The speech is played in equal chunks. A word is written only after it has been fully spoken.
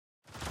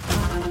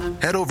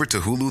Head over to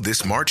Hulu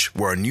this March,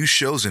 where our new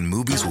shows and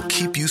movies will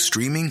keep you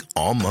streaming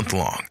all month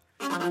long.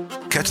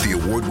 Catch the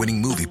award-winning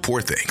movie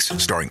Poor Things,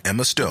 starring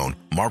Emma Stone,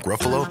 Mark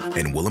Ruffalo,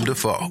 and Willem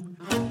Dafoe.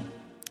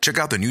 Check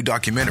out the new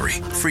documentary,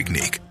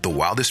 Freaknik, The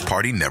Wildest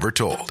Party Never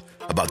Told,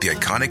 about the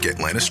iconic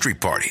Atlanta Street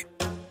Party.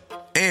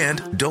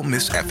 And don't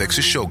miss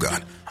FX's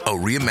Shogun, a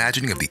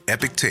reimagining of the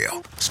epic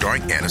tale,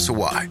 starring Anna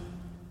Sawai.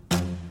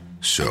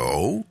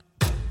 So,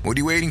 what are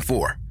you waiting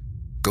for?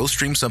 Go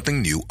stream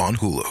something new on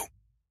Hulu.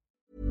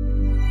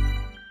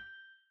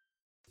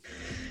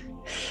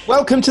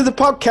 Welcome to the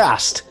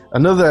podcast.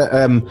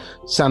 Another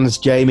Sans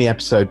Jamie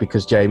episode,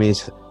 because Jamie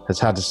has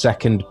had a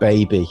second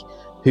baby.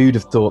 Who'd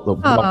have thought that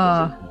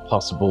was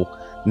possible?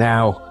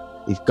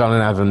 Now he's gone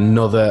and have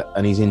another,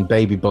 and he's in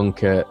baby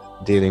bunker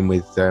dealing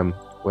with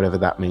whatever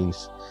that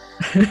means.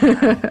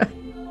 Helen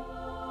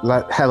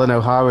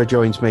OHara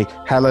joins me.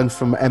 Helen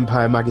from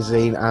Empire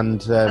Magazine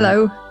and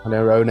Hello. And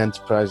her own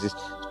enterprises.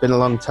 It's been a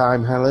long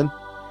time, Helen.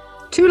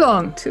 Too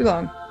long.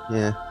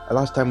 Yeah. The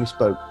last time we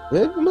spoke,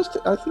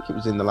 I think it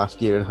was in the last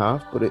year and a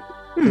half, but it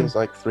feels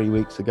like 3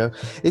 weeks ago.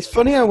 It's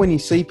funny how when you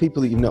see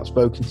people that you've not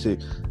spoken to,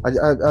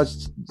 I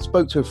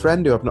spoke to a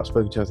friend who I've not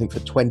spoken to, I think, for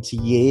 20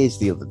 years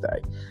the other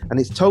day, and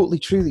it's totally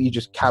true that you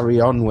just carry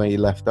on where you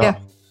left off.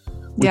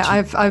 Yeah,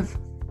 I've I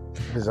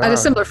had a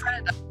similar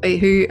friend actually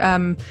who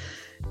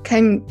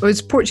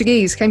was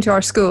Portuguese, came to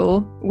our school,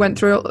 went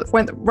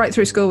right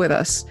through school with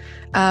us,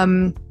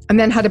 and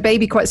then had a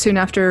baby quite soon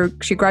after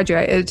she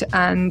graduated.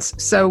 And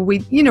so we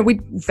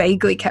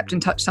vaguely kept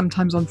in touch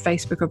sometimes on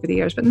Facebook over the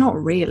years, but not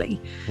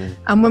really.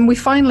 And when we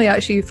finally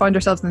actually found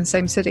ourselves in the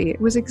same city, it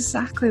was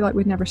exactly like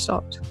we'd never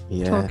stopped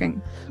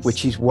talking.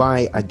 Which is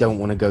why I don't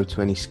want to go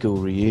to any school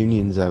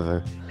reunions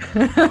ever.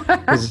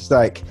 Because it's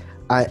like,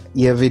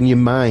 you have in your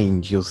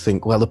mind, you'll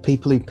think, well, the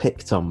people who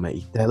picked on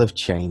me, they'll have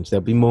changed.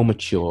 They'll be more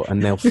mature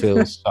and they'll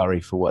feel sorry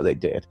for what they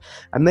did.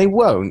 And they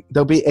won't.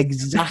 They'll be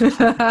exactly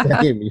the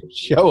same. You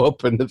show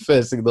up and the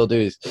first thing they'll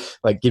do is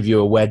like give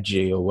you a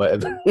wedgie or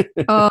whatever.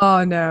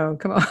 Oh, no.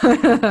 Come on.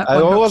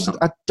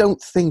 I don't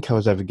think I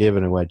was ever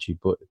given a wedgie,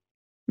 but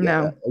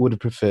no, I would have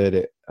preferred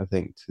it, I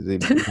think, to the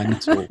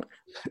mental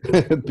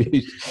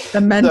abuse.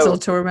 The mental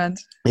torment.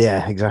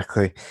 Yeah,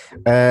 exactly.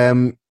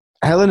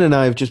 Helen and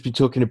I have just been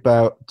talking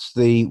about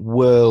the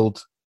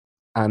world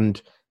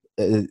and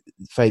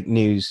fake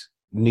news,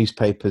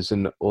 newspapers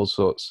and all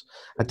sorts.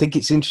 I think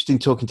it's interesting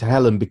talking to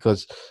Helen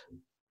because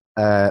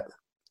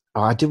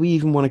do we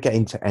even want to get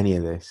into any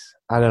of this?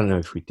 I don't know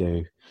if we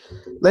do.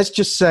 Let's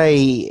just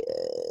say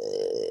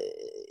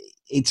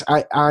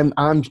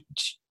I'm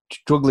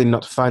struggling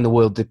not to find the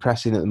world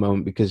depressing at the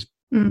moment because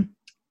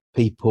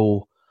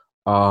people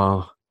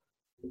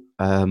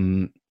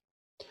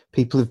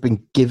have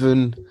been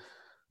given...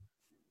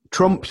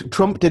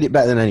 Trump did it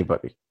better than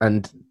anybody.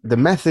 And the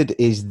method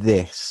is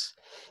this.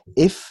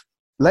 If,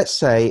 let's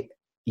say,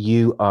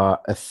 you are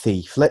a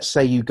thief, let's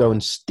say you go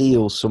and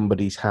steal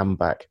somebody's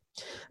handbag,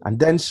 and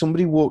then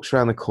somebody walks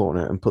around the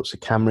corner and puts a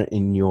camera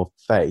in your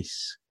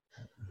face,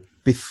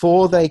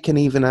 before they can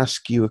even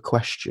ask you a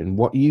question,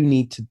 what you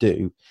need to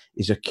do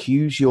is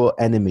accuse your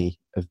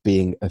enemy of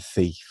being a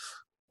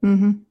thief.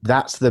 Mm-hmm.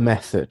 That's the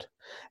method.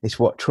 It's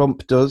what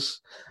Trump does.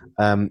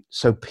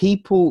 So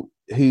people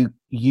who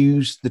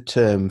use the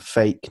term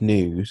fake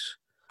news,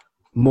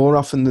 more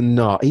often than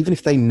not, even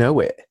if they know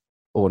it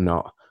or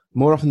not,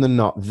 more often than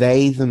not,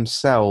 they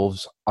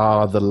themselves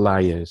are the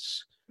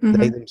liars.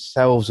 Mm-hmm. They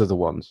themselves are the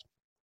ones.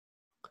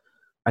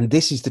 And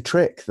this is the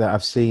trick that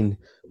I've seen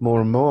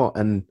more and more,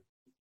 and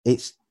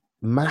it's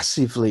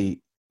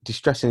massively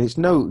distressing. It's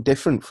no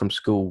different from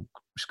school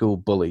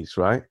bullies,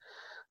 right?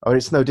 Or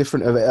it's no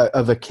different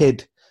of a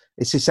kid.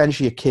 It's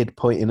essentially a kid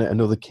pointing at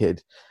another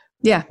kid.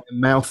 Yeah. Their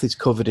mouth is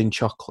covered in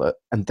chocolate,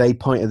 and they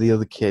point at the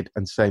other kid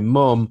and say,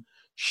 "Mum,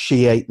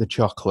 she ate the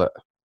chocolate."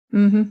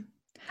 Mm-hmm.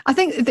 I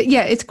think that,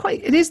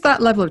 it is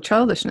that level of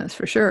childishness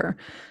for sure,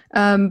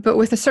 but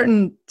with a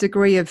certain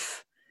degree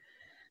of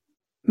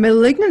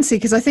malignancy,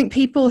 because I think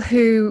people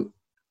who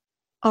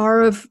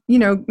are of,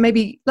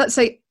 maybe let's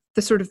say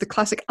the sort of the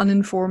classic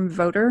uninformed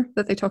voter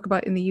that they talk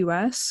about in the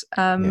US,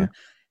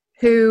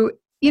 who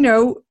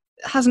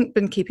hasn't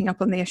been keeping up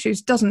on the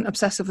issues, doesn't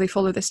obsessively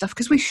follow this stuff,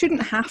 because we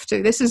shouldn't have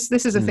to. This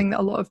is a thing that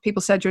a lot of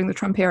people said during the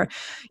Trump era.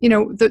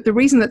 The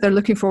reason that they're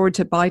looking forward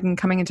to Biden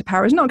coming into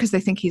power is not because they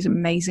think he's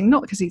amazing,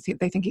 not because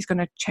they think he's going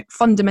to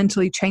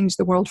fundamentally change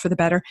the world for the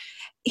better.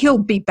 He'll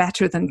be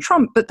better than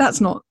Trump, but that's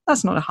not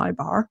a high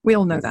bar. We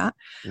all know that.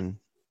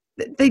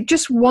 They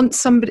just want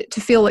somebody to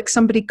feel like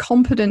somebody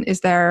competent is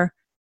there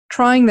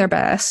trying their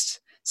best,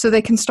 so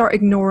they can start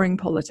ignoring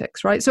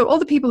politics, right? So all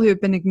the people who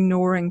have been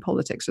ignoring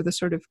politics are the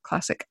sort of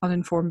classic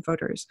uninformed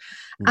voters.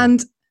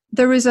 And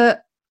there is a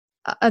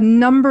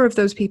number of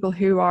those people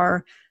who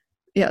are,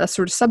 a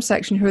sort of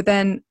subsection, who are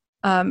then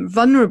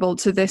vulnerable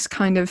to this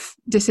kind of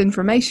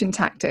disinformation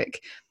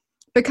tactic.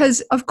 Because,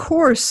 of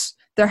course,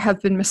 there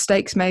have been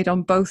mistakes made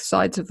on both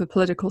sides of the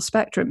political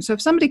spectrum. So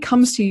if somebody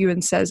comes to you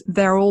and says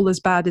they're all as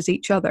bad as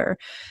each other,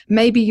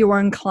 maybe you are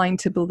inclined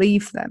to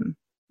believe them.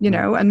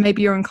 and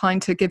maybe you're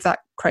inclined to give that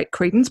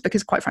credence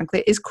because, quite frankly,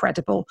 it is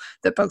credible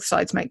that both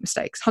sides make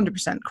mistakes,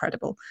 100%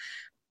 credible.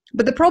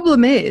 But the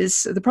problem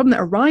that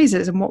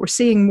arises, and what we're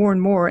seeing more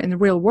and more in the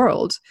real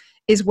world,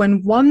 is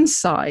when one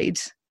side,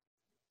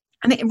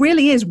 and it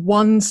really is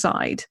one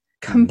side,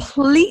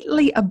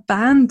 completely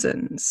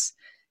abandons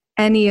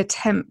any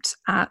attempt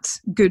at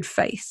good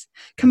faith,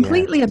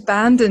 completely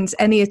abandons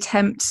any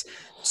attempt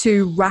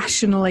to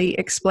rationally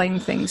explain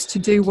things, to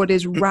do what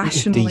is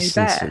rationally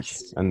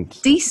best.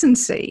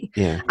 Decency.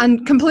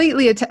 And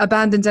completely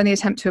abandons any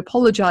attempt to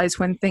apologize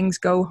when things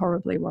go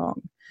horribly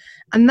wrong.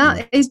 And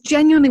that is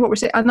genuinely what we're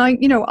saying. And I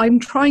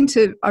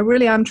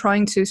really am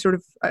trying to sort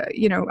of,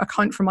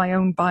 account for my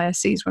own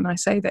biases when I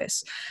say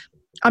this.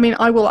 I mean,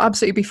 I will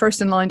absolutely be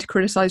first in line to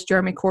criticize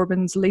Jeremy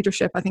Corbyn's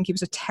leadership. I think he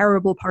was a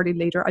terrible party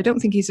leader. I don't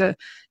think he's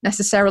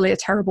necessarily a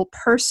terrible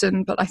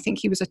person, but I think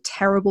he was a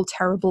terrible,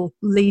 terrible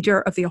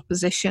leader of the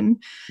opposition,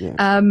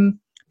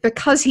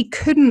 because he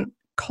couldn't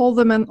call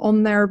them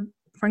on their,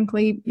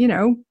 frankly,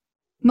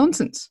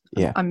 nonsense.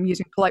 Yeah. I'm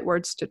using polite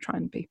words to try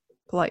and be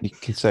polite. You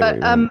can say what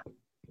you want.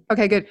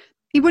 Okay, good.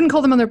 He wouldn't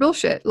call them on their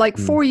bullshit.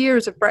 4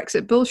 years of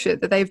Brexit bullshit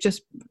that they've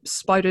just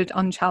spouted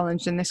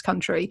unchallenged in this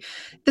country.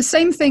 The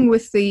same thing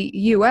with the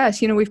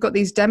US. We've got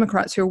these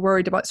Democrats who are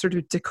worried about sort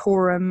of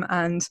decorum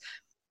and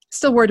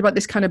still worried about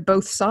this kind of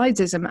both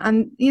sidesism.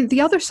 And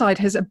the other side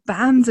has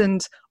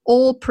abandoned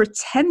all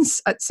pretense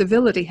at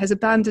civility, has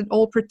abandoned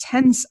all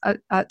pretense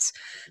at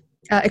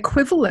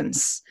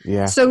equivalence.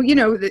 Yeah. So,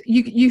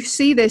 you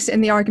see this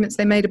in the arguments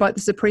they made about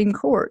the Supreme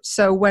Court.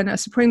 So when a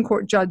Supreme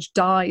Court judge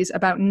dies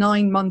about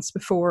 9 months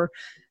before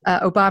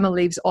Obama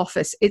leaves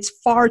office, it's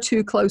far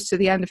too close to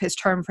the end of his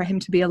term for him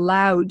to be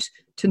allowed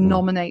to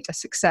nominate a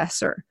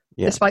successor,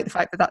 despite the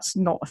fact that that's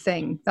not a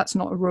thing. That's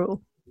not a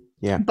rule.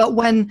 Yeah. But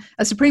when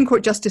a Supreme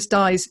Court justice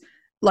dies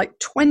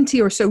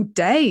 20 or so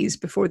days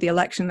before the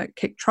election that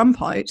kicked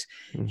Trump out,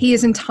 he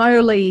is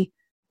entirely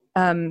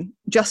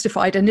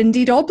justified and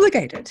indeed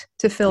obligated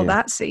to fill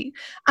that seat.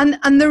 And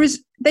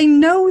they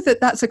know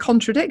that that's a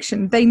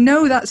contradiction. They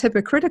know that's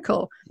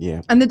hypocritical.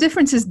 Yeah. And the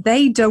difference is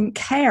they don't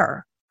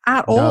care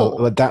at all.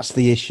 Well, that's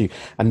the issue.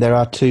 And there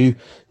are two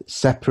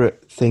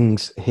separate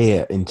things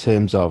here in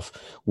terms of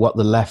what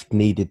the left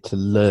needed to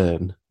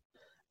learn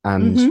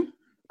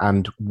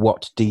and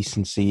what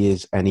decency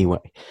is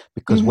anyway.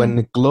 Because when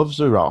the gloves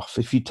are off,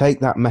 if you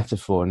take that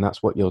metaphor, and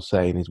that's what you're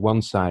saying, is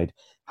one side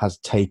has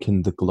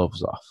taken the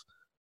gloves off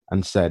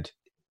and said,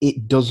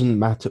 it doesn't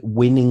matter.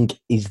 Winning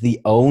is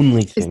the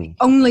only thing. It's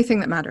the only thing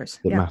that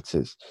matters. That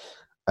matters.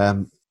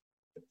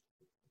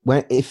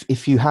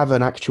 If you have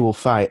an actual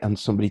fight and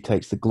somebody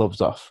takes the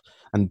gloves off,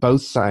 and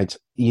both sides,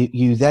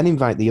 you then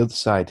invite the other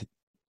side,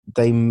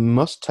 they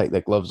must take their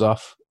gloves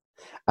off.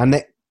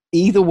 And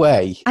either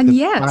way,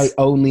 the fight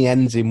only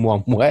ends in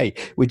one way,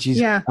 which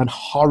is a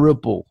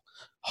horrible,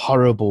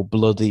 horrible,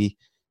 bloody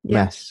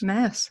mess.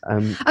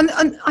 And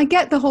I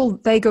get the whole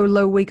they go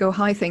low, we go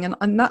high thing,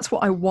 and that's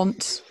what I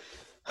want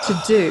to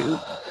do.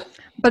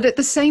 But at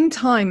the same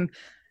time,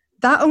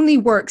 that only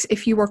works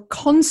if you are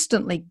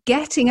constantly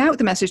getting out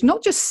the message,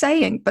 not just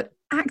saying, but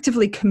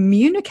actively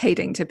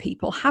communicating to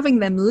people, having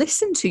them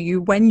listen to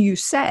you when you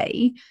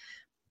say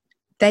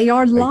they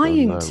are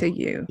lying to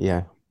you.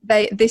 Yeah.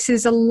 This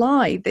is a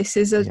lie. This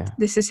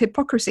is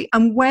hypocrisy.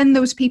 And when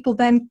those people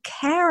then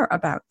care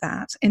about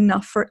that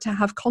enough for it to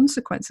have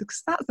consequences,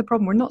 because that's the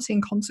problem. We're not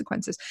seeing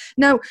consequences.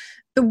 Now,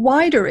 the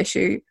wider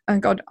issue,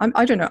 and God,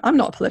 I don't know, I'm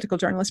not a political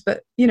journalist,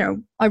 but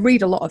I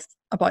read a lot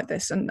about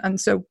this, and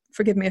so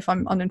forgive me if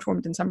I'm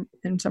uninformed in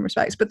some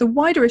respects. But the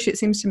wider issue, it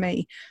seems to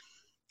me,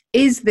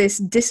 is this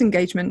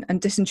disengagement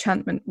and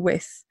disenchantment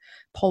with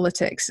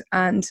politics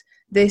and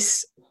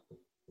this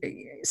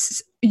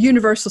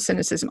universal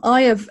cynicism.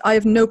 I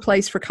have no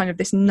place for kind of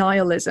this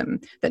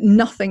nihilism that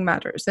nothing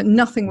matters, that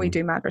nothing we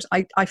do matters.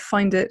 I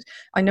find it,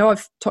 I know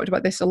I've talked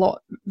about this a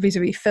lot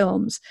vis-a-vis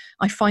films,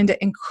 I find it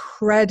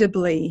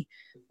incredibly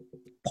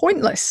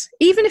pointless.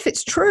 Even if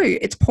it's true,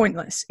 it's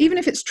pointless. Even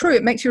if it's true,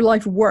 it makes your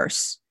life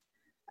worse.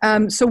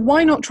 So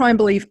why not try and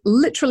believe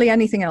literally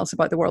anything else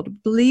about the world?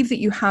 Believe that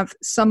you have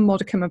some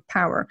modicum of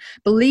power.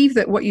 Believe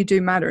that what you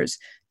do matters.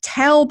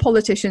 Tell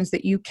politicians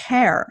that you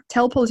care.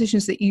 Tell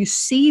politicians that you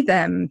see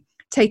them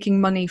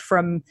taking money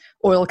from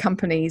oil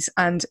companies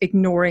and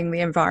ignoring the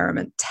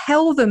environment.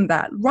 Tell them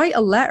that. Write a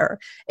letter.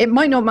 It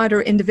might not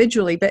matter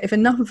individually, but if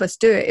enough of us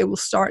do it, it will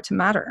start to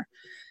matter.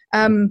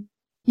 And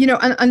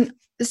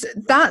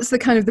that's the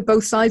kind of the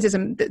both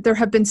sidesism. There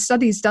have been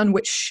studies done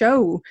which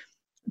show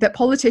that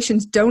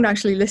politicians don't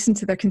actually listen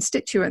to their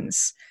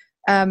constituents.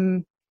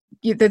 The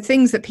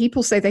things that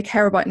people say they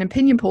care about in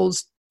opinion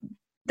polls,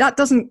 that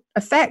doesn't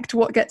affect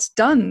what gets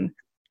done.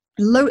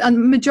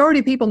 And majority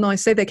of people now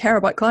say they care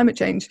about climate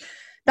change.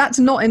 That's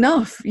not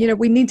enough.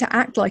 We need to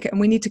act like it,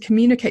 and we need to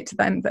communicate to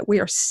them that we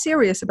are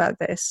serious about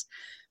this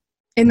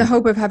in the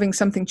hope of having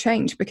something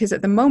change. Because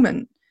at the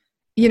moment,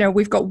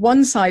 we've got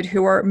one side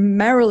who are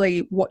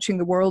merrily watching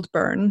the world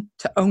burn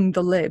to own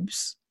the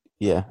libs.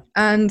 Yeah.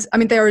 And I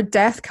mean, they're a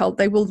death cult.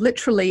 They will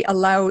literally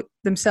allow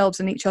themselves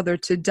and each other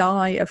to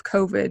die of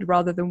COVID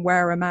rather than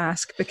wear a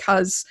mask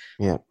because,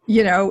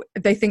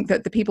 they think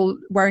that the people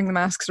wearing the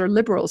masks are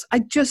liberals.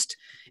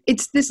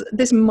 It's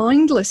this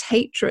mindless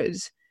hatred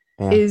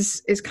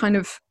is kind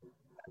of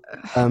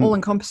all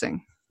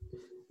encompassing.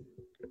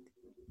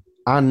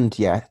 And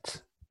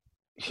yet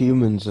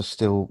humans are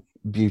still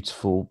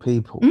beautiful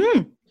people.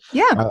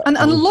 And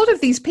a lot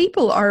of these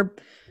people are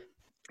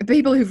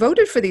people who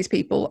voted for these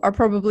people are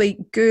probably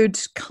good,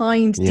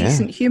 kind,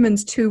 decent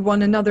humans to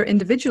one another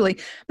individually.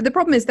 But the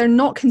problem is they're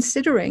not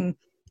considering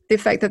the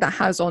effect that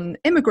has on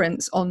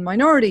immigrants, on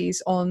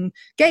minorities, on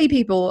gay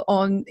people,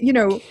 on,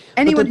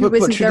 anyone who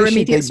isn't their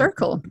immediate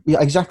circle.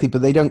 Yeah, exactly.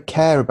 But they don't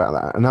care about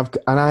that.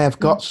 And I have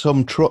got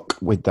some truck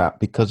with that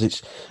because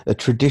it's a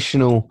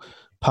traditional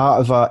part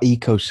of our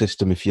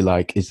ecosystem, if you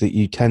like, is that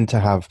you tend to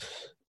have,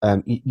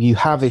 you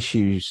have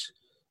issues.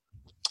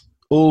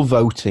 All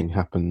voting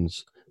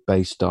happens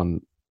based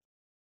on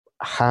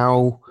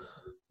how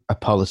a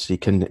policy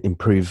can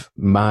improve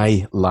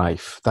my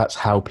life. That's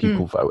how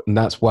people vote. And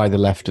that's why the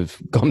left have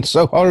gone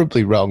so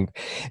horribly wrong,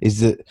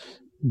 is that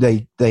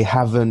they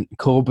haven't,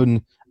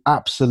 Corbyn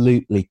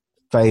absolutely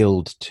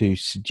failed to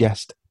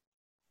suggest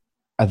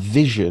a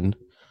vision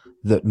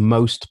that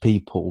most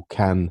people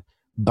can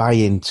buy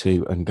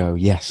into and go,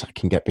 yes, I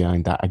can get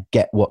behind that. I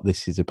get what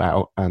this is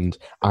about and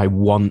I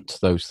want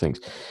those things.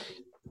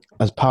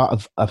 As part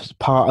of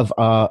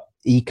our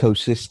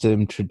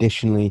ecosystem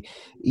traditionally,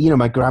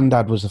 my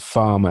granddad was a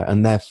farmer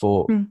and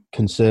therefore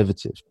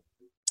conservative.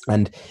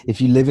 And if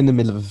you live in the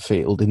middle of a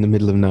field, in the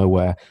middle of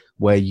nowhere,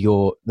 where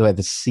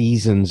the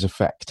seasons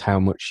affect how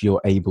much you're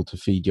able to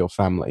feed your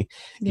family,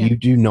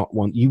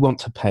 you want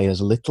to pay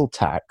as little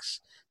tax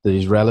that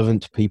is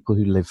relevant to people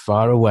who live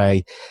far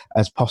away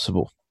as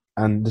possible.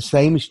 And the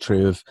same is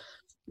true of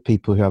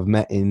people who I've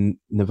met in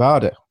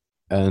Nevada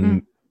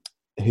and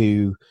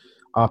who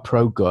are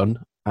pro-gun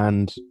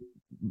and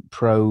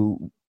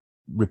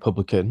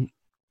pro-Republican,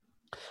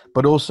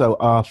 but also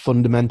are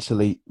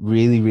fundamentally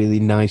really, really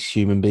nice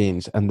human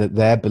beings, and that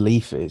their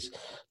belief is,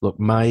 look,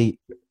 my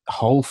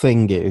whole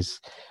thing is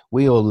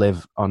we all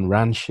live on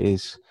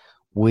ranches.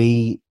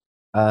 We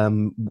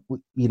believe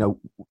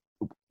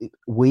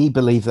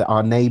that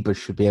our neighbors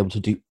should be able to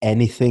do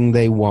anything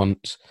they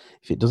want.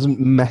 If it doesn't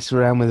mess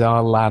around with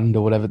our land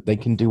or whatever, they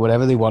can do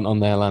whatever they want on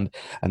their land,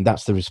 and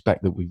that's the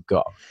respect that we've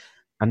got.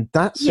 And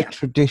that's a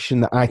tradition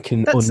that I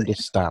can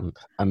understand.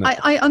 And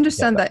I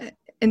understand that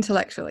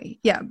intellectually.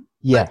 Yeah.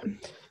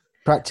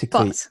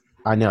 Practically,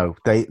 I know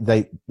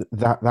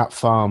that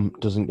farm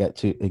doesn't get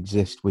to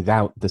exist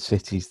without the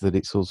cities that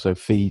it's also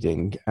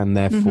feeding, and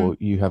therefore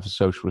you have a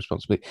social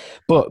responsibility.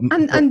 But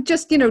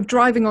just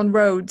driving on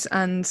roads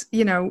and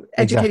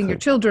educating your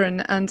children,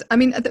 and I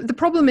mean the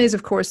problem is,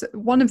 of course, that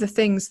one of the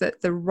things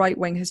that the right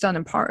wing has done,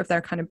 and part of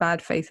their kind of bad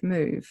faith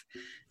move,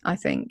 I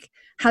think,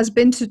 has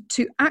been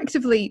to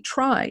actively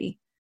try,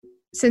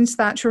 since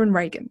Thatcher and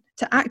Reagan,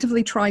 to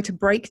actively try to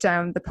break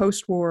down the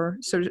post-war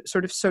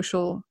sort of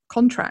social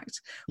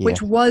contract,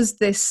 which was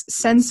this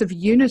sense of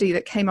unity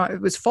that came out.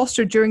 It was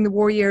fostered during the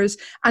war years,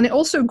 and it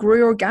also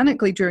grew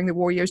organically during the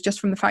war years, just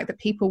from the fact that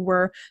people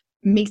were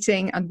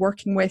meeting and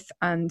working with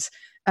and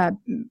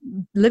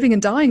living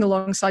and dying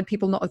alongside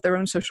people not of their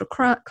own social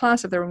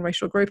class, of their own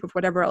racial group, of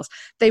whatever else.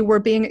 They were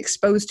being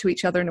exposed to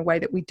each other in a way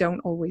that we don't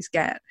always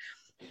get.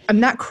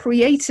 And that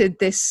created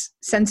this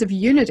sense of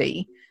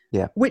unity,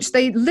 which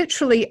they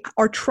literally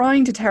are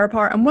trying to tear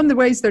apart. And one of the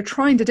ways they're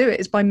trying to do it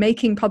is by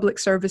making public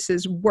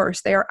services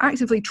worse. They are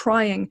actively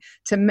trying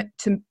to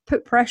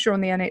put pressure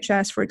on the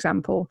NHS, for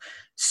example,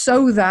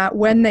 so that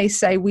when they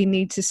say we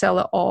need to sell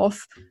it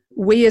off,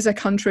 we as a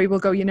country will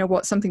go, you know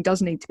what, something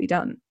does need to be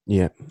done.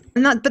 Yeah.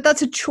 But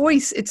that's a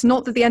choice. It's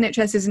not that the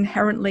NHS is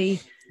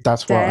inherently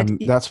dead.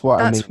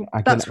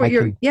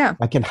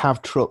 I can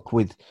have truck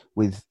with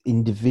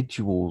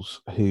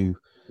individuals who,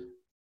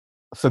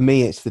 for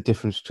me, it's the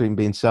difference between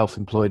being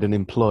self-employed and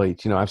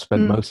employed. I've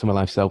spent most of my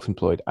life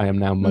self-employed. I am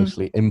now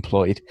mostly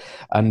employed,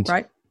 and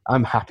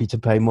I'm happy to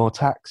pay more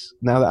tax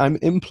now that I'm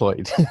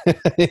employed.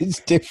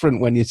 It's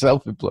different when you're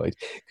self-employed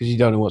because you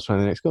don't know what's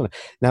around the next corner.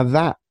 Now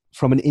that,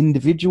 from an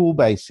individual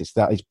basis,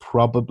 that is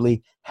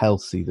probably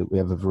healthy, that we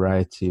have a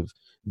variety of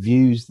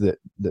views, that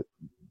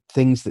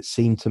things that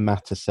seem to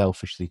matter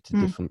selfishly to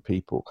different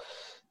people.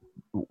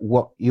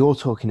 What you're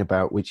talking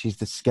about, which is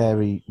the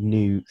scary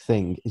new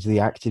thing, is the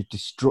active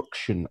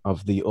destruction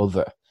of the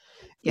other.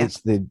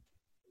 It's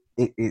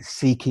it's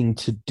seeking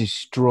to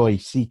destroy,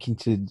 seeking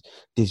to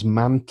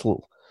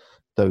dismantle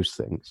those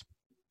things.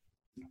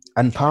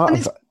 And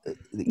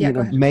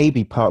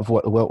maybe part of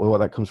what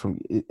that comes from,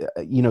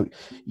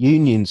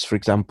 unions, for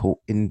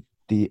example, in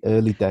the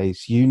early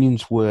days,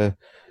 unions were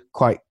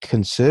quite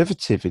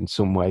conservative in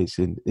some ways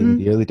in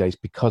the early days,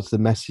 because the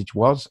message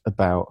was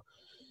about,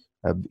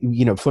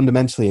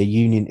 fundamentally a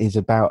union is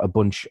about a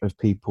bunch of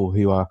people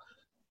who are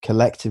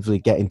collectively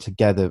getting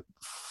together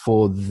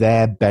for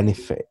their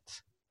benefit.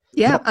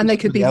 Yeah, Not and they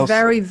could be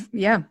somebody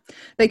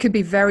they could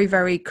be very,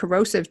 very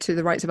corrosive to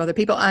the rights of other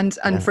people. And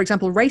for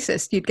example,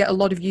 racist. You'd get a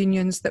lot of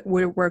unions that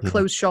were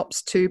closed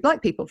shops to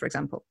black people, for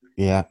example.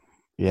 Yeah,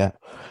 yeah.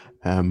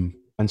 And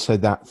so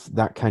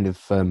that kind of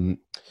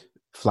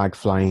flag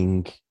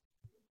flying,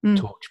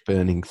 torch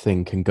burning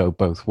thing can go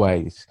both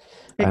ways.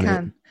 It and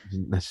can. It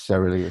isn't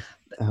necessarily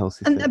a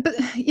healthy thing. But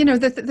you know,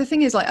 the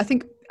thing is, like, I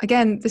think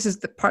again, this is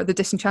the part of the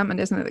disenchantment,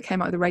 isn't it, that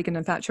came out of the Reagan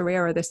and Thatcher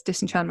era, this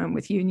disenchantment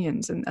with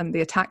unions and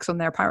the attacks on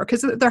their power,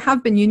 because there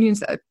have been unions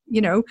that,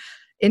 you know,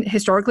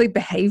 historically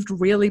behaved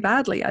really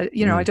badly. I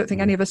don't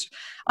think any of us,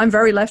 I'm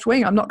very left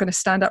wing. I'm not going to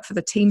stand up for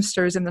the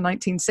Teamsters in the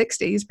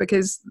 1960s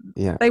because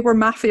they were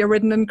mafia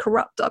ridden and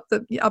corrupt up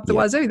the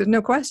wazoo. There's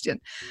no question.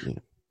 Yeah.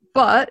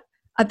 But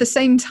at the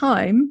same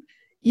time,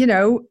 you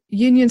know,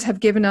 unions have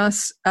given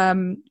us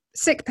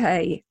sick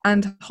pay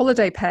and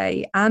holiday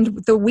pay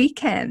and the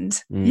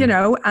weekend, you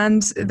know,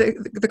 and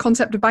the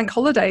concept of bank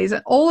holidays,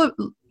 and all of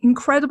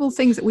incredible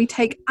things that we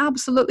take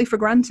absolutely for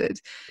granted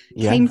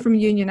came from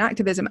union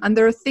activism. And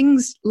there are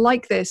things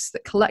like this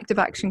that collective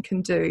action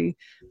can do.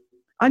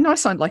 I know I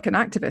sound like an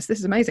activist. This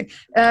is amazing.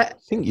 That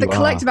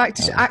collective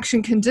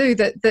action can do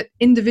that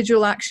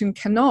individual action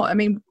cannot. I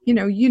mean, you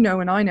know,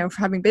 and I know,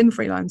 for having been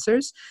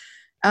freelancers,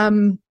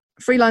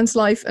 freelance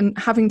life and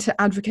having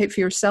to advocate for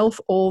yourself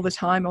all the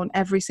time on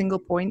every single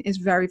point is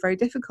very, very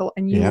difficult.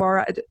 And you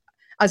are,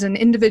 as an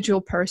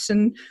individual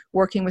person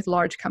working with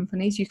large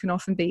companies, you can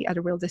often be at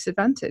a real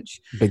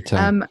disadvantage. Big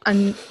time.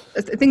 And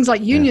things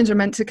like unions are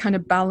meant to kind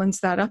of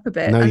balance that up a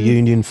bit. No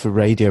union for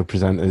radio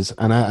presenters.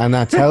 And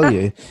I tell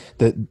you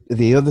that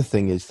the other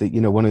thing is that, you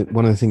know, one of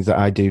the things that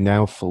I do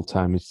now full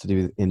time is to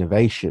do with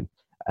innovation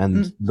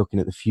and looking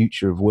at the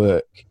future of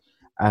work.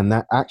 And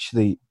that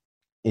actually,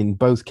 in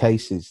both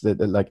cases, that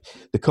like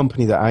the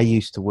company that I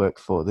used to work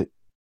for, that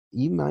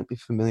you might be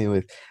familiar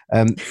with,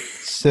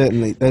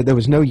 certainly there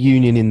was no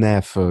union in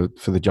there for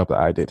the job that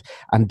I did,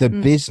 and the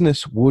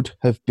business would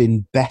have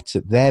been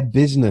better. Their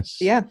business,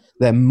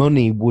 their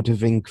money would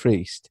have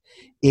increased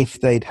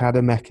if they'd had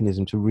a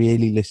mechanism to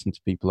really listen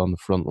to people on the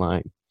front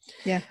line.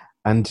 Yeah.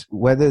 And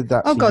whether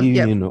that's a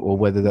union or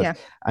whether that's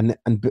and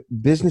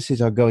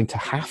businesses are going to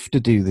have to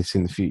do this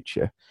in the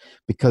future,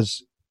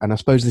 because, and I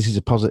suppose this is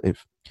a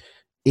positive,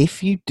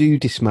 if you do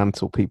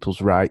dismantle people's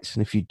rights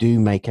and if you do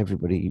make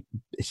everybody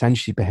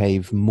essentially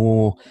behave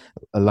more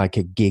like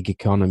a gig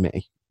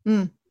economy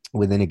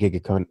within a gig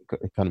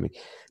economy,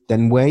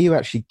 then where you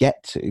actually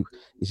get to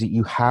is that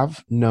you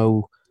have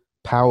no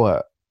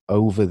power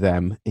over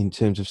them in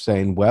terms of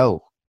saying,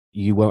 well,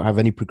 you won't have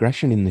any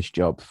progression in this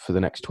job for the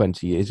next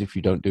 20 years if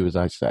you don't do as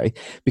I say,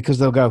 because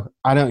they'll go,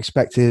 I don't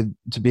expect it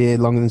to be here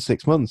longer than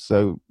 6 months,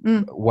 so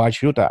why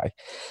should I?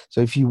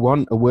 So if you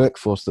want a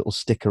workforce that will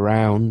stick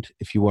around,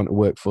 if you want a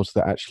workforce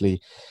that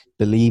actually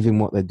believe in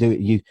what they're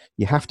doing,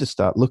 you have to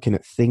start looking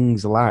at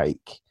things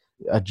like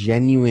a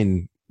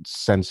genuine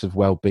sense of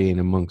well-being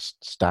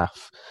amongst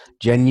staff,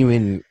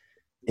 genuine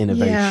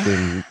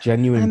innovation,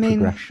 genuine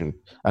progression,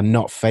 and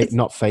not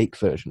fake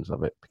versions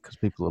of it, because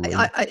people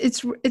are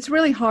it's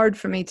really hard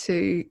for me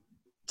to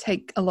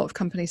take a lot of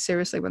companies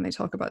seriously when they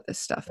talk about this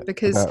stuff,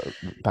 because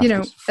you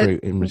know,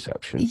 fruit in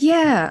reception.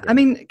 I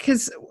mean,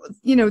 because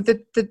you know,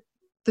 the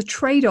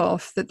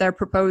trade-off that they're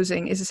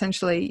proposing is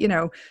essentially, you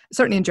know,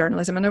 certainly in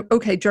journalism, and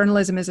okay,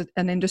 journalism is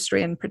an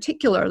industry in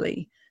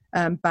particularly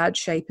bad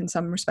shape in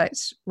some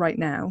respects right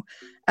now.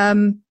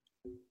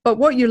 But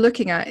what you're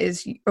looking at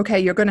is, okay,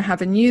 you're going to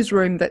have a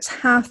newsroom that's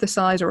half the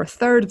size or a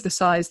third of the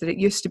size that it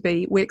used to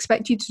be. We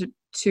expect you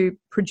to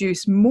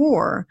produce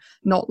more,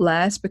 not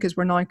less, because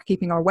we're now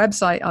keeping our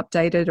website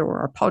updated, or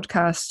our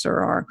podcasts,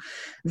 or our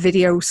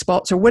video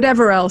spots, or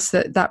whatever else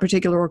that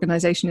particular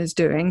organization is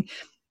doing.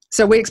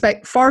 So we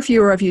expect far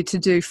fewer of you to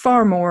do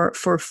far more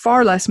for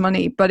far less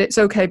money, but it's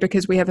okay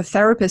because we have a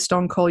therapist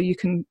on call you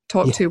can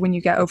talk to when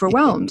you get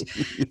overwhelmed.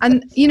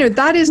 And, you know,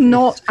 that is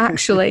not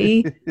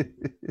actually,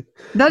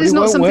 that is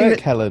not something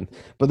work, Helen.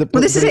 But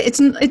this is it.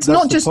 It's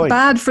not just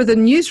bad for the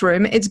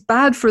newsroom. It's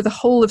bad for the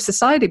whole of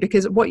society,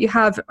 because what you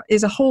have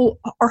is our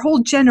whole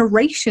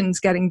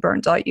generations getting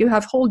burnt out. You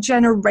have whole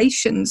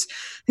generations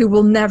who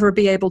will never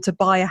be able to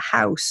buy a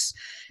house.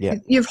 Yeah.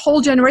 You have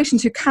whole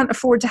generations who can't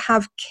afford to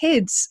have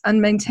kids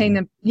and maintain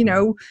a, you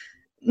know,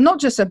 not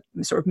just a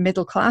sort of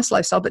middle class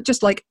lifestyle, but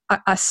just like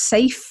a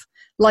safe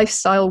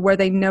lifestyle where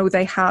they know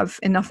they have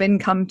enough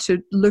income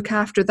to look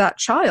after that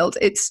child.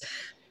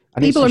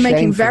 People are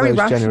making very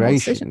rational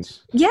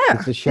decisions.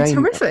 Yeah, it's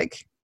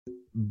horrific.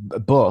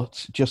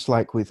 But just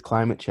like with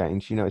climate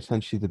change, you know,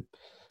 essentially the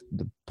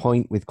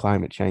point with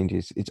climate change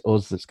is it's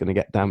us that's going to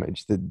get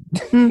damaged.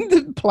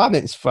 The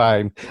planet's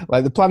fine.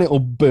 Like, the planet will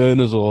burn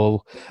us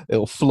all,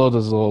 it'll flood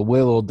us all,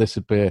 we'll all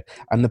disappear,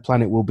 and the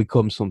planet will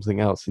become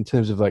something else. In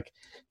terms of, like,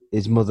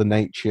 is Mother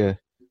Nature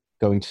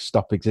going to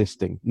stop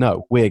existing?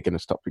 No, we're going to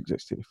stop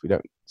existing if we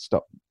don't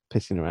stop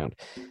pissing around.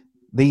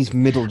 These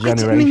middle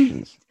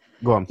generations,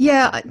 Go on.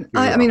 Yeah,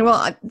 I mean,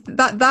 well,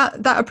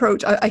 that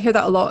approach, I hear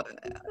that a lot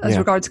as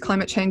regards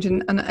climate change,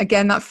 and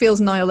again, that feels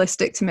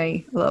nihilistic to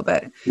me a little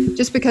bit,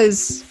 just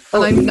because.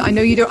 And I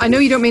know you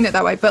don't mean it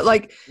that way, but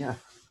like,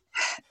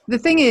 the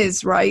thing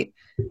is, right?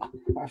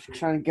 I'm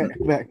trying to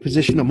get back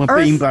position on my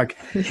beanbag.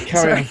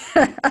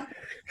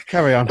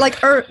 Carry on.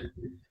 Like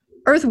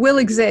Earth will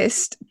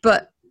exist,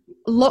 but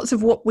lots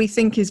of what we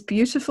think is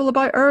beautiful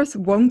about Earth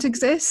won't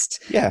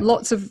exist. Yeah.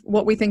 Lots of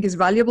what we think is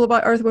valuable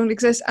about Earth won't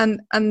exist, and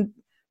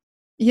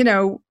you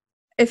know,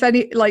 if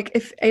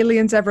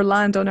aliens ever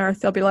land on Earth,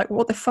 they'll be like,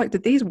 what the fuck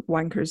did these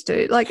wankers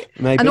do? Like,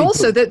 maybe, and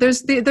also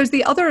there's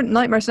the other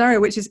nightmare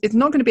scenario, which is it's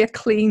not going to be a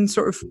clean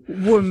sort of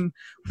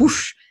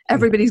whoosh,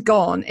 everybody's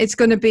gone. It's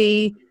going to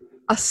be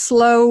a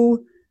slow,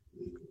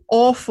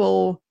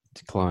 awful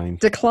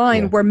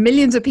decline where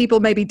millions of people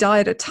maybe die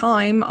at a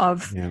time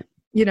of,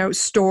 you know,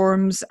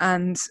 storms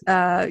and,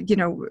 you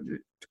know,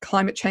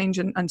 climate change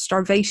and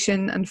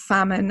starvation and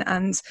famine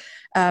and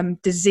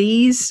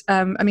disease.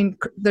 I mean,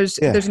 there's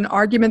an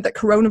argument that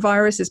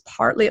coronavirus is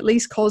partly at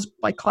least caused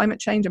by climate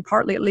change and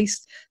partly at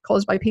least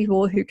caused by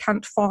people who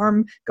can't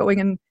farm, going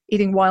and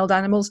eating wild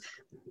animals.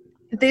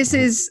 This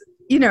is,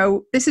 you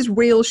know, this is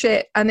real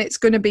shit, and it's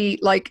going to be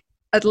like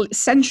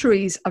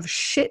centuries of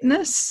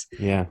shitness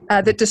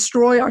that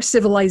destroy our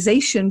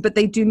civilization, but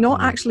they do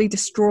not actually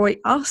destroy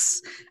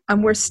us,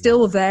 and we're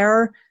still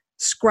there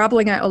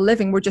scrabbling out a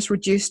living. We're just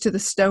reduced to the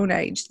Stone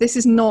Age. This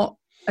is not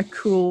a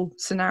cool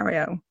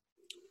scenario.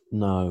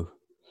 No,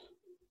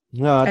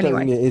 I don't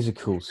think it is a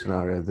cool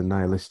scenario, the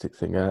nihilistic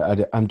thing.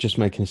 I'm just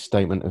making a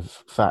statement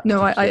of fact.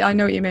 No, I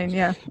know what you mean.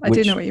 Yeah, I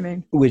do know what you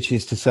mean. Which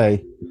is to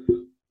say,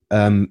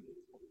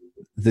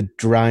 the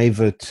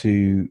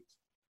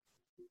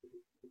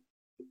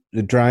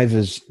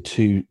drivers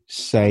to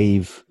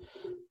save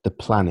the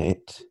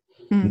planet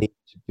need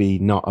to be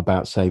not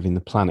about saving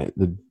the planet.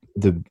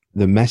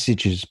 The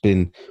message has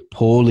been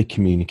poorly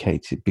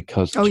communicated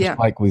because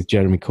like with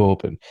Jeremy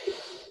Corbyn,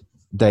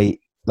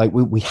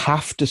 we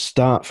have to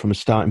start from a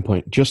starting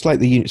point, just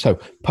like so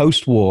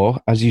post-war,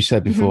 as you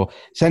said before,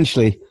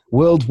 essentially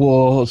world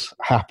wars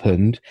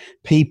happened.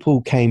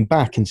 People came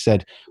back and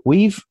said,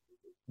 we've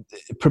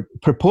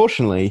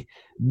proportionally,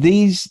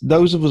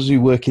 those of us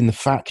who work in the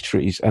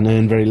factories and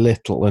earn very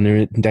little and are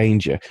in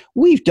danger,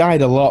 we've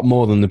died a lot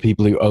more than the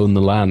people who own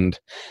the land.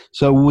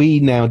 So we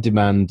now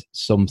demand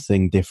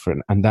something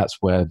different, and that's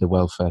where the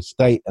welfare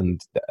state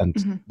and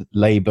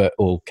Labour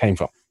all came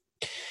from.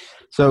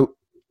 So,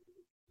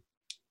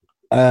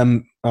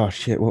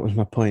 what was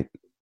my point?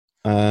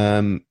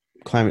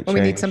 Climate change. We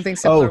need something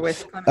similar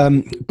with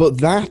climate. But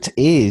that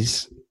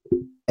is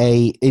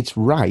it's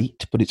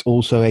right, but it's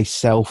also a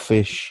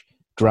selfish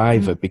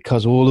driver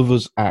because all of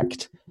us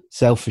act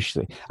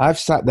selfishly. I've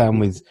sat down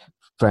with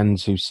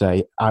friends who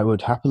say, I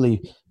would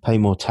happily pay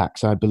more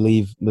tax. I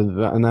believe,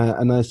 and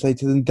I say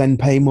to them, then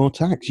pay more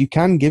tax. You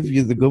can give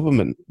the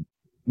government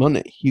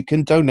money. You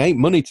can donate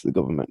money to the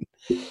government.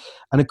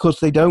 And of course,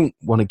 they don't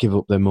want to give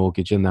up their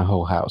mortgage and their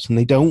whole house, and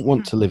they don't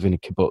want to live in a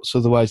kibbutz.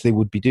 Otherwise, they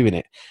would be doing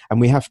it.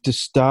 And we have to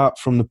start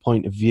from the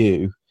point of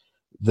view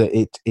that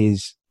it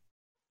is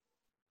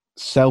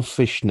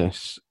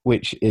selfishness,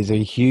 which is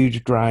a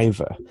huge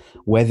driver,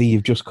 whether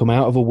you've just come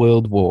out of a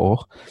world war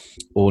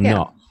or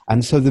not.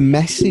 And so the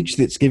message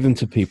that's given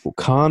to people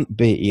can't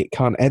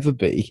ever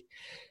be,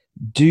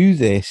 do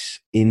this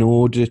in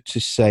order to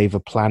save a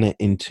planet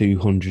in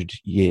 200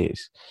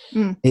 years.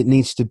 It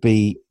needs to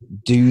be,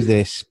 do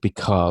this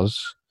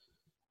because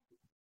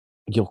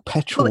your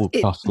petrol will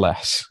cost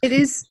less. It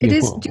is, do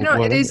you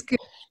know, it is good.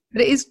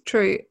 But it is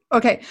true.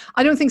 Okay,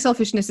 I don't think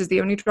selfishness is the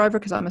only driver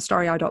because I'm a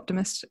starry-eyed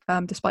optimist,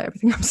 despite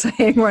everything I'm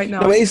saying right now.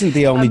 No, it isn't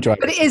the only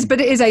driver. But it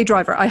is a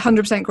driver. I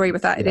 100% agree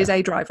with that. It is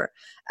a driver.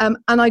 And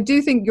I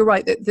do think you're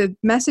right that the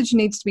message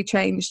needs to be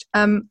changed.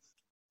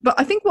 But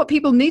I think what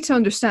people need to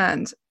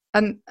understand,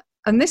 and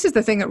this is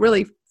the thing that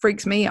really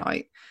freaks me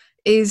out,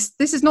 is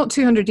this is not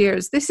 200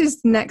 years. This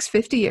is the next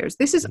 50 years.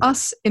 This is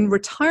us in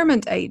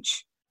retirement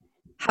age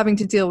having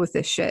to deal with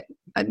this shit.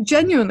 And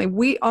genuinely,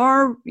 we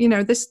are, you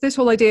know, this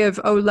whole idea of,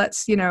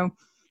 let's, you know,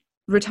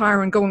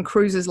 retire and go on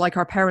cruises like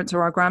our parents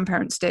or our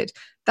grandparents did.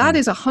 That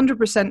is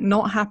 100%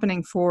 not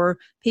happening for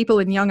people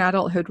in young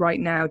adulthood right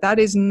now. That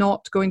is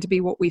not going to be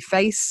what we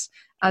face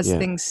as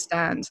things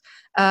stand.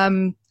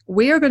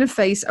 We are going to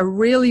face a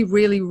really,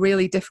 really,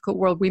 really difficult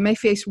world. We may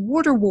face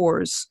water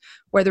wars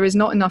where there is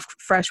not enough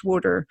fresh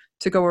water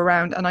to go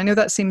around. And I know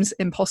that seems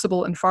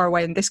impossible and far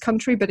away in this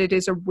country, but it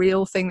is a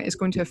real thing that is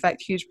going to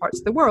affect huge parts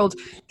of the world.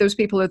 Those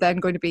people are then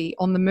going to be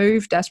on the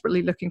move,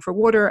 desperately looking for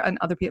water, and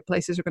other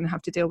places are going to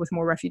have to deal with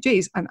more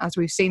refugees. And as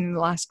we've seen in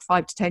the last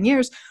 5 to 10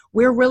 years,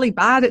 we're really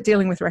bad at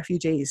dealing with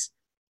refugees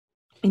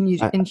in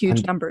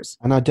huge numbers.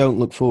 And I don't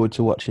look forward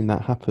to watching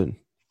that happen.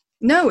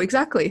 No,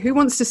 exactly. Who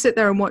wants to sit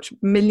there and watch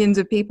millions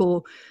of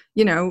people,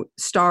 you know,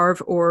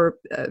 starve or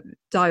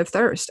die of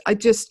thirst?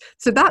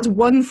 So that's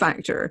one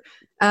factor.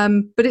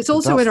 But it's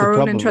also in our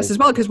own interest as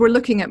well, because we're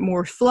looking at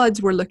more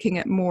floods, we're looking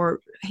at more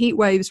heat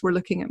waves, we're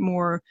looking at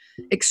more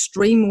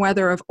extreme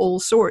weather of all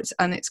sorts.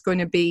 And it's going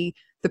to be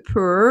the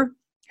poor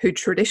who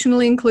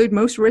traditionally include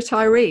most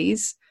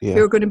retirees, Yeah.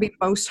 who are going to be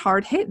most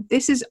hard hit.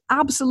 This is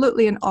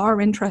absolutely in our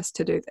interest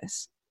to do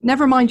this.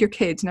 Never mind your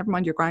kids, never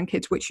mind your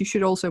grandkids, which you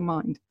should also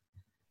mind.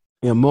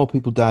 Yeah, more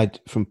people died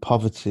from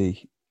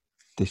poverty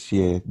this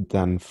year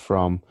than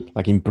from,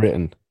 like in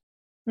Britain,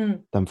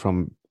 than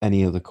from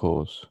any other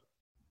cause.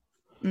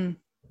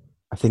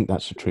 I think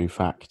that's a true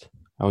fact.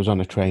 I was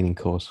on a training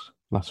course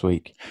last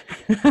week.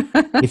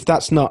 If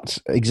that's not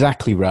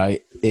exactly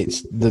right,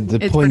 it's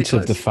the point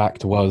of the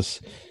fact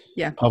was,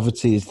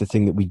 poverty is the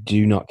thing that we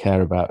do not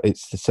care about.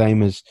 It's the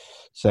same as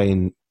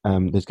saying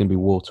there's going to be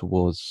water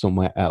wars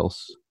somewhere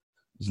else.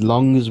 As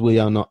long as we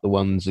are not the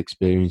ones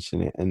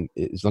experiencing it, and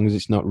as long as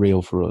it's not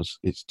real for us,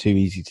 it's too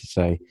easy to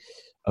say,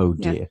 "Oh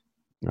dear,"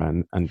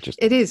 and just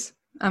it is,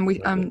 and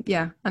we and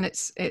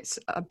it's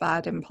a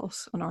bad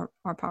impulse on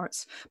our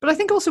parts. But I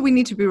think also we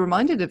need to be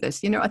reminded of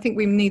this. I think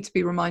we need to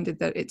be reminded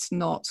that it's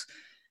not.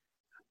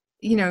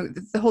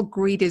 The whole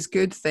greed is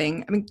good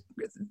thing. I mean,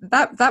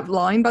 that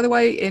line, by the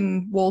way,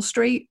 in Wall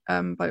Street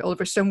by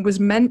Oliver Stone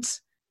was meant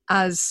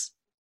as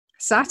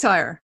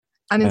satire.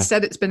 And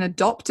instead it's been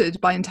adopted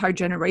by entire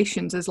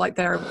generations as like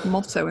their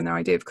motto and their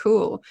idea of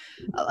cool.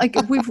 Like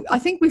I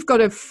think we've got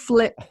to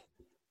flip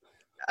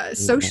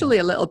socially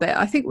a little bit.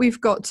 I think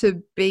we've got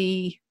to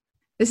be,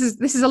 this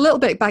is a little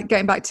bit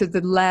getting back to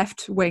the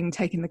left wing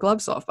taking the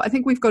gloves off, but I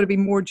think we've got to be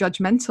more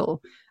judgmental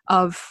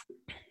of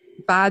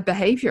bad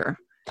behavior.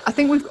 I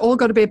think we've all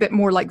got to be a bit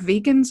more like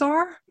vegans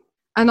are.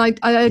 And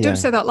I don't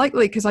say that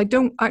lightly because I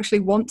don't actually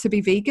want to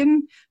be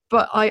vegan,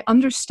 but I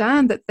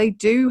understand that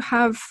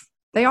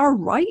they are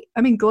right.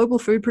 I mean, global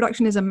food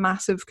production is a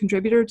massive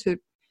contributor to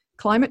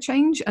climate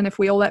change. And if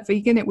we all ate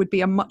vegan, it would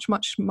be a much,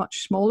 much,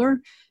 much smaller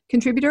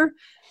contributor.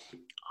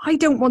 I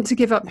don't want to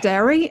give up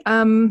dairy.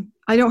 I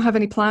don't have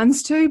any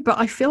plans to, but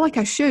I feel like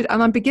I should.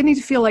 And I'm beginning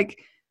to feel like,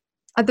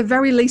 at the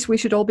very least, we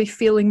should all be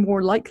feeling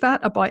more like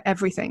that about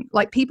everything.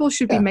 Like people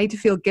should be made to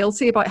feel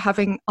guilty about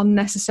having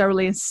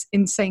unnecessarily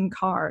insane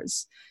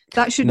cars.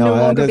 That should no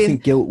longer be. I don't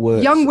think guilt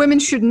works. Young women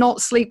should not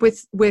sleep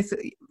with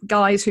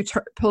guys who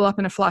pull up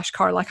in a flash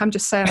car. Like I'm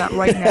just saying that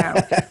right now.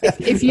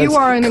 If you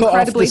are an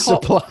incredibly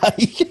hot,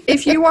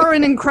 if you are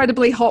an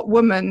incredibly hot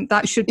woman,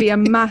 that should be a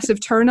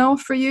massive turn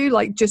off for you.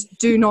 Like just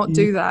do not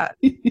do that.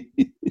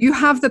 You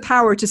have the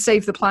power to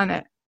save the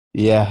planet.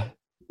 Yeah.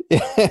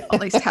 At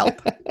least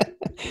help.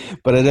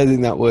 But I don't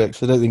think that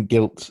works. I don't think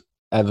guilt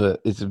ever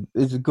is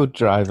a good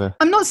driver.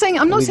 I'm not saying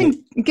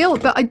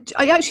guilt, but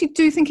I actually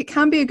do think it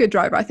can be a good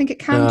driver. I think it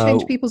can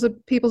change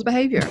people's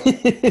behavior.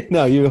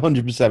 No, you're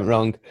 100%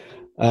 wrong.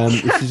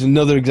 This is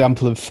another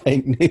example of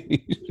fake news.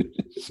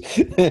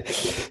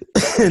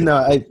 No,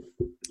 I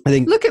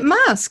think look at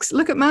masks.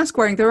 Look at mask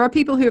wearing. There are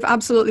people who have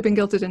absolutely been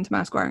guilted into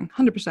mask wearing.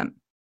 100%.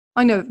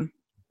 I know them.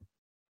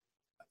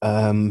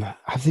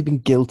 Have they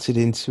been guilted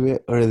into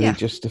it, or are they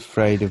just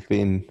afraid of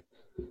being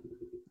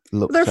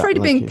looked they're afraid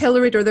of being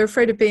pilloried, or they're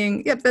afraid of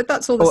being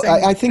that's all the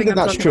same. I think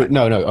that's true.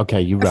 No, okay,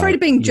 you're right. Afraid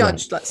of being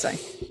judged, let's say.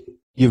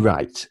 You're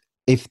right.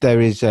 If there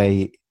is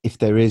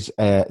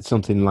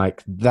something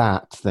like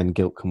that, then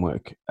guilt can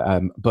work.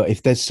 But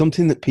if there's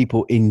something that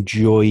people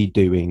enjoy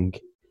doing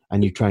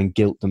and you try and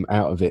guilt them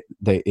out of it,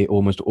 it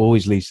almost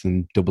always leaves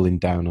them doubling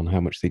down on how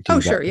much they do. Oh,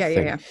 sure,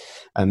 yeah.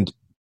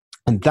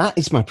 And that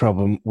is my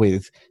problem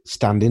with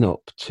standing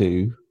up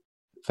to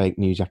fake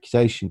news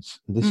accusations.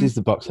 This is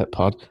the Box Set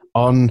Pod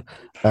on.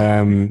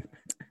 We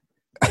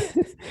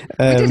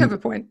did have a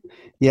point.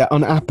 Yeah,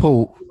 on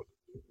Apple's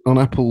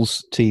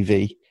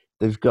TV,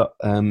 they've got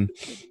that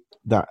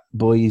the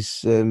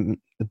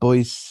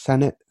boys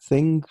Senate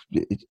thing.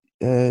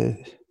 Where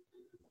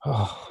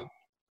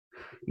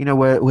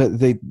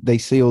they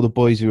see all the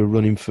boys who are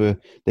running for.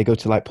 They go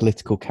to like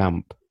political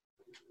camp.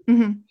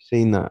 Mm-hmm.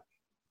 Seen that?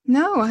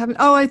 No, I haven't.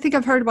 Oh, I think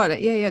I've heard about it.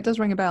 Yeah, it does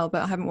ring a bell,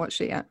 but I haven't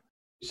watched it yet.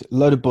 So a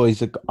load of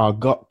boys are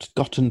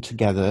gotten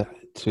together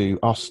to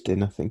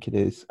Austin, I think it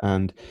is,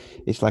 and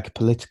it's like a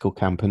political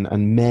camp,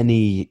 and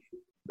many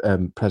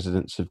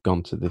presidents have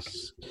gone to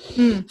this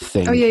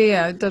thing. Oh,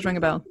 yeah, it does ring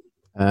a bell.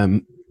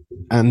 And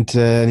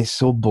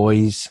it's all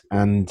boys,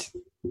 and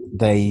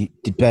they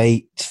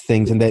debate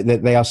things, and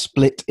they are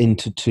split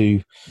into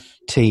two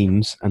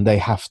teams, and they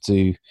have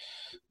to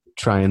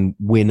try and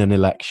win an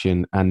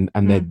election, and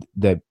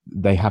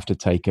they have to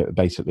take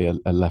basically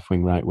a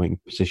left-wing, right-wing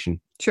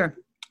position. Sure.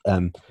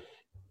 And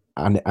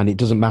it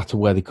doesn't matter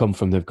where they come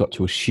from, they've got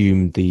to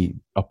assume the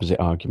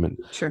opposite argument.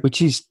 Sure.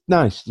 Which is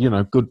nice,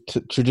 good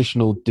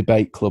traditional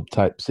debate club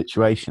type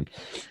situation.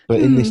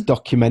 But in this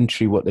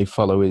documentary, what they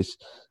follow is,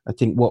 I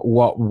think, what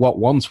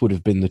once would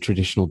have been the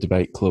traditional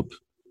debate club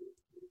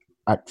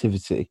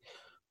activity.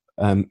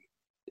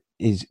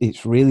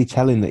 It's really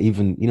telling that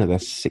even, they're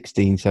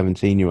 16,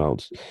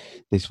 17-year-olds.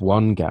 This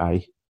one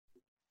guy,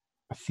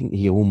 I think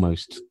he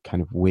almost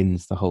kind of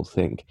wins the whole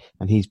thing.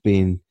 And he's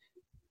been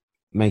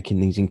making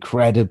these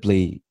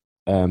incredibly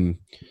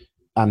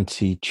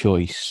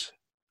anti-choice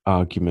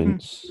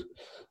arguments,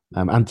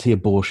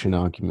 anti-abortion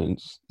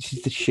arguments. This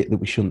is the shit that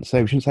we shouldn't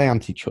say. We shouldn't say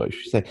anti-choice. We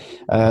should say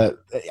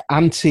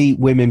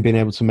anti-women being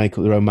able to make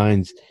up their own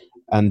minds.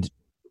 And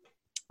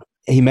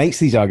he makes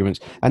these arguments,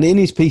 and in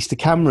his piece to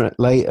camera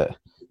later,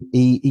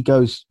 he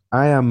goes,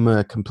 "I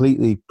am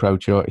completely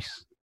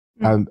pro-choice.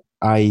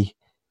 I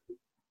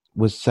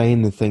was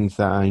saying the things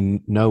that I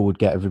know would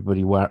get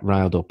everybody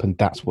riled up, and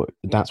that's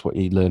what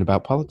you learn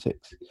about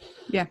politics."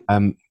 Yeah.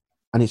 And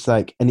it's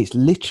like, and it's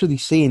literally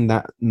seeing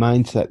that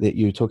mindset that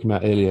you were talking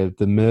about earlier,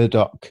 the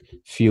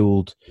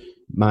Murdoch-fueled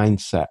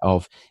mindset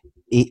of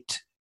it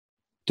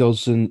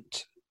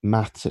doesn't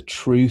matter.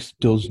 Truth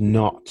does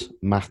not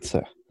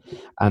matter.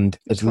 And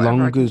It's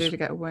whatever I can do to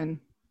get a win.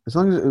 As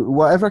long as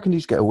whatever I can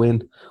do to get a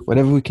win,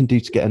 whatever we can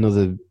do to get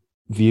another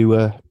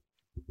viewer.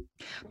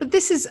 But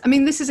this is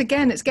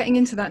again, it's getting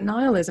into that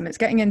nihilism. It's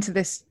getting into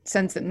this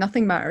sense that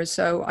nothing matters,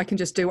 so I can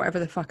just do whatever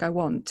the fuck I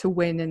want to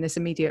win in this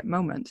immediate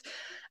moment.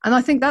 And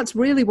I think that's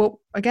really what,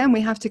 again, we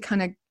have to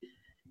kind of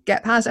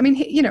get past. I mean,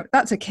 you know,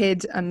 that's a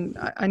kid, and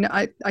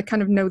I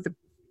kind of know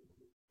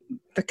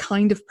the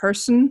kind of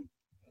person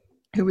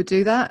who would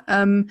do that.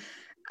 And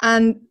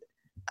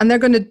they're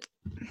going to.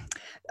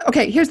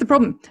 Okay, here's the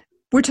problem.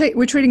 We're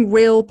treating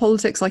real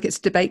politics like it's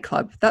a debate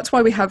club. That's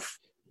why we have,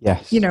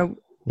 yes, you know,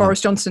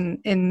 Boris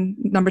Johnson in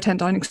Number 10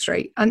 Downing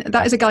Street. And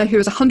that is a guy who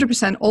has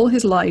 100% all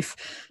his life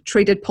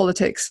treated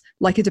politics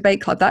like a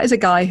debate club. That is a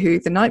guy who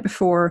the night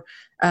before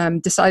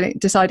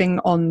deciding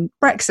on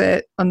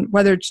Brexit, on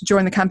whether to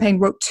join the campaign,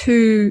 wrote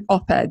 2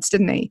 op-eds,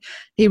 didn't he?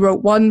 He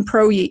wrote one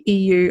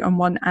pro-EU and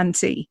one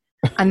anti.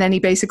 And then he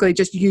basically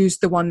just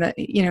used the one that,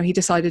 you know, he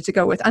decided to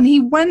go with. And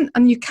he went,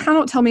 and you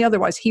cannot tell me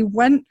otherwise, he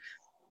went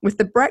with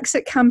the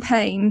Brexit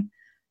campaign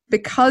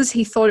because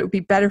he thought it would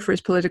be better for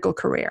his political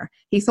career.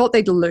 He thought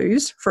they'd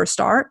lose for a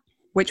start,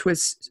 which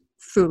was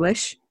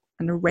foolish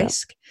and a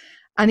risk.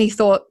 And he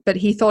thought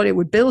it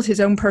would build his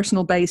own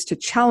personal base to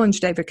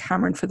challenge David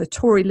Cameron for the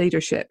Tory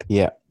leadership.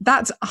 Yeah.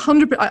 That's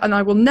 100%, and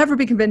I will never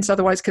be convinced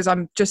otherwise, because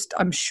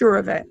I'm sure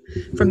of it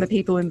from the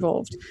people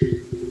involved.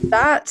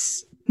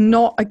 That's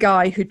not a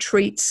guy who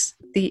treats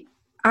the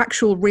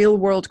actual real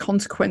world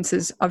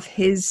consequences of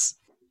his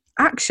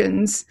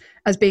actions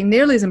as being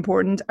nearly as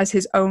important as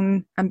his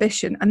own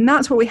ambition. And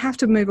that's what we have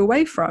to move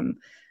away from.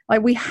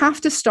 Like, we have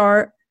to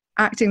start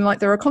acting like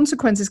there are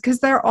consequences, because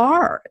there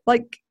are.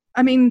 Like,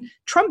 I mean,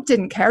 Trump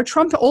didn't care.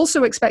 Trump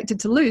also expected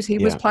to lose. He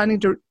was planning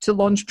to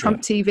launch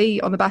Trump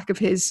TV on the back of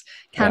his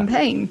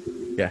campaign.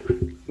 Yeah.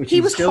 He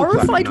was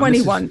horrified when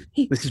he won.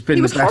 He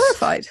was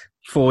horrified.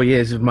 4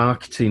 years of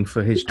marketing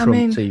for his Trump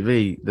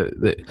TV.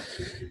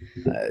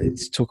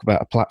 It's talk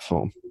about a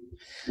platform.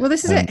 Well,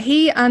 this is it.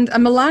 He and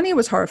Melania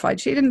was horrified.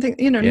 She didn't think,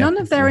 none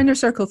of their inner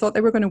circle thought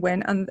they were going to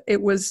win, and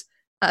it was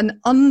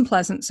an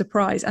unpleasant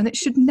surprise. And it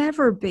should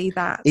never be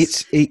that.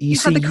 You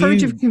had the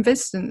courage of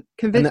convincing.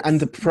 And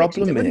the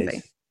problem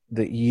is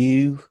that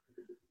you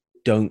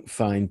don't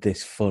find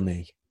this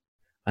funny,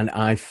 and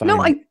I find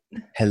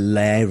it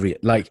hilarious.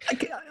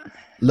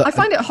 Look, I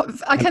find it.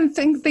 I can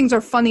think things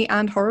are funny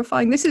and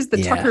horrifying. This is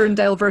the Tucker and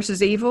Dale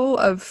versus evil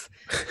of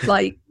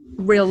like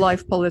real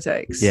life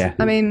politics. Yeah,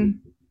 I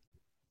mean.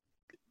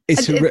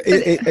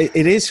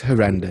 It is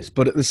horrendous,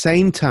 but at the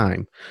same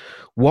time,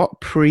 what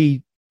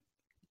precursed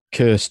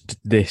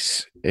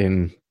this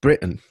in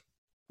Britain?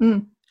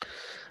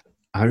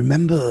 I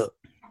remember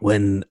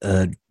when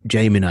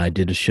Jamie and I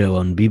did a show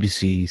on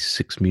BBC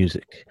Six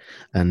Music,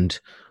 and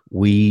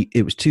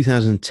it was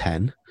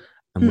 2010,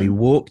 and we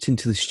walked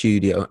into the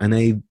studio, and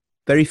a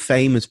very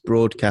famous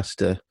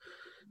broadcaster,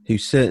 who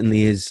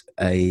certainly is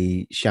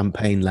a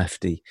champagne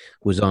lefty,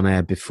 was on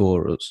air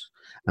before us,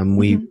 and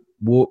we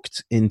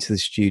walked into the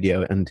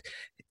studio, and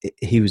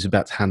he was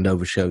about to hand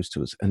over shows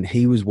to us, and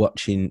he was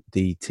watching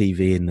the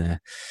TV in there,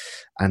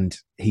 and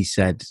he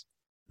said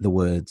the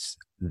words,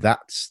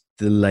 "That's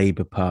the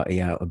Labour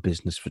Party out of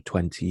business for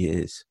 20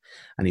 years."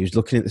 And he was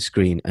looking at the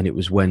screen, and it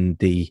was when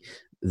the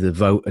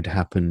vote had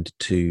happened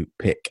to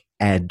pick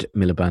Ed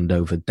Miliband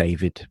over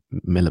David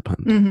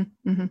Miliband.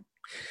 And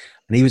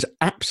he was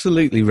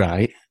absolutely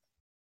right.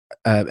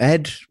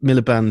 Ed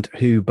Miliband,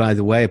 who, by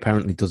the way,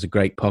 apparently does a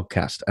great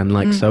podcast, and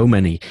like so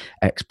many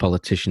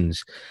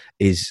ex-politicians,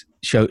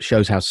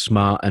 shows how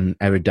smart and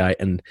erudite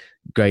and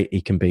great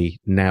he can be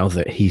now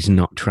that he's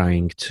not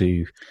trying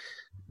to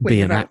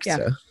be an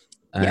actor.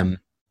 I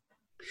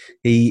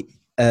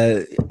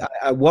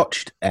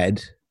watched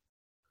Ed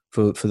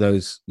for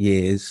those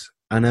years,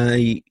 and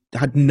I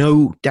had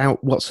no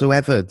doubt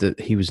whatsoever that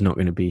he was not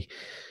going to be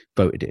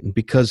voted in,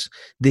 because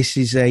this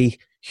is a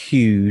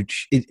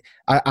huge.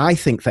 I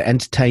think that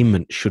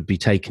entertainment should be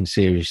taken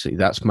seriously.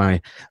 That's my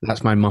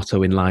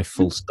motto in life.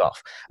 Full stop.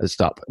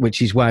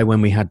 Which is why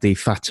when we had the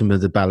Fatima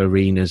the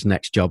ballerina's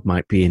next job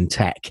might be in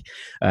tech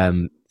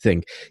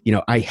thing,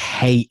 I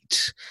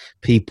hate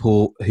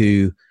people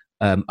who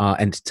are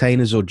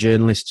entertainers or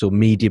journalists or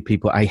media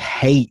people. I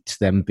hate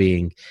them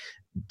being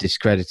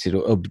discredited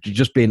or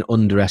just being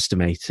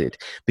underestimated,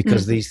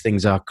 because these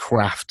things are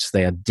crafts.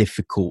 They are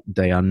difficult.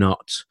 They are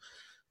not.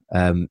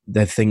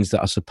 They're things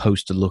that are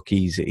supposed to look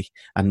easy,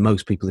 and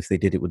most people, if they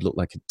did it, would look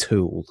like a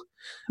tool.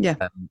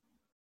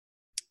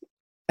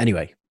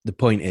 Anyway, the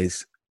point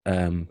is,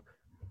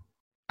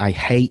 I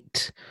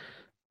hate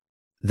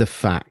the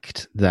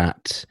fact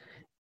that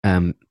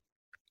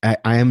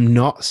I am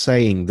not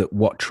saying that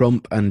what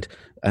Trump and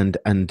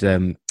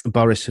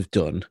Boris have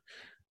done.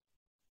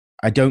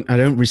 I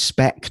don't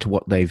respect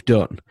what they've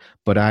done,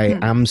 but I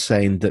am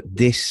saying that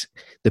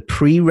the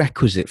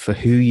prerequisite for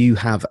who you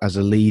have as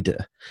a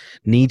leader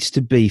needs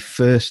to be not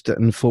first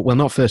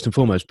and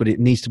foremost, but it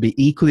needs to be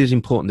equally as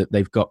important that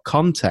they've got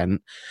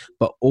content,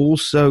 but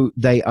also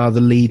they are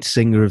the lead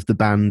singer of the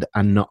band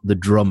and not the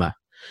drummer.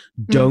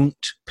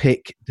 Don't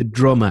pick the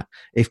drummer.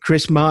 If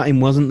Chris Martin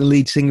wasn't the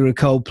lead singer of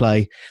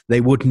Coldplay, they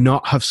would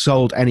not have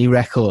sold any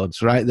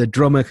records, right? The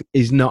drummer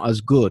is not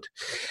as good.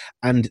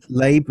 And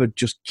Labour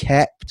just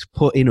kept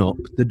putting up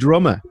the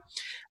drummer.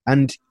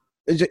 And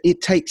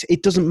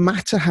it doesn't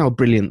matter how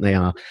brilliant they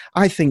are.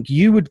 I think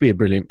you would be a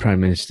brilliant Prime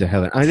Minister,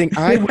 Helen. I think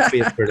I would be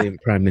a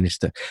brilliant Prime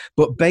Minister.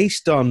 But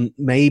based on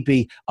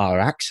maybe our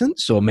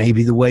accents or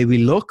maybe the way we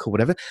look or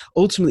whatever,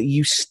 ultimately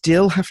you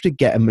still have to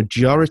get a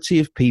majority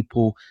of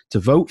people to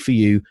vote for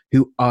you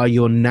who are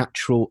your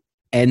natural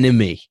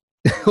enemy.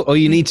 Or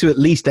you need to at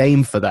least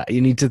aim for that. You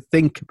need to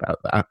think about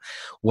that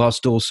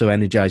whilst also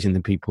energizing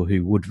the people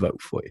who would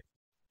vote for you.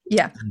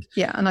 Yeah,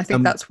 and I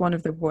think that's one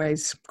of the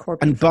ways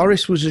Corbyn. And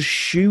Boris was a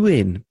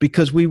shoo-in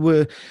because we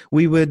were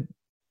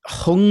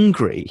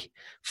hungry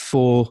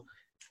for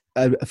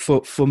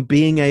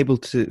being able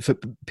to. For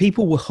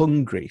people were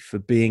hungry for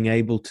being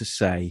able to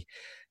say,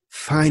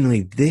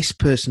 finally, this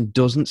person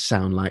doesn't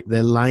sound like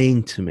they're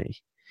lying to me,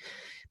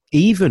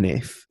 even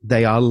if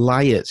they are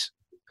liars.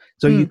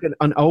 So you get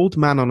an old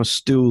man on a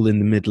stool in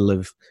the middle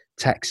of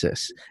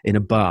Texas in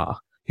a bar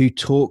who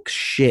talks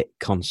shit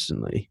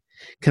constantly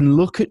can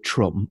look at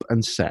Trump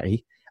and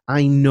say,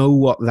 I know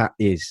what that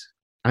is.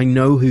 I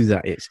know who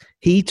that is.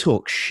 He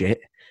talks shit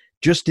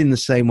just in the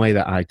same way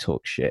that I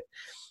talk shit.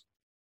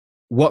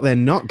 What they're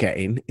not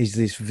getting is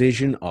this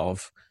vision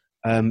of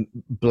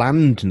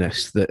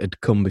blandness that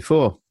had come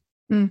before.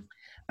 And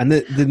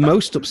the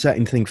most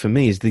upsetting thing for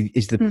me is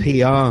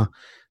the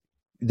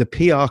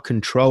PR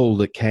control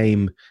that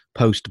came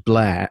post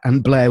Blair,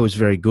 and Blair was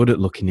very good at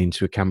looking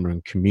into a camera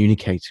and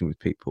communicating with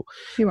people.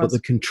 But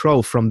the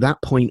control from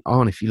that point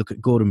on, if you look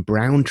at Gordon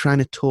Brown trying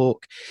to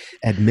talk,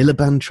 Ed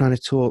Miliband trying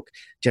to talk,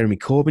 Jeremy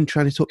Corbyn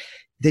trying to talk,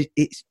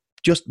 it's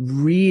just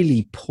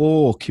really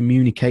poor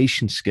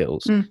communication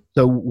skills.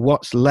 So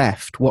what's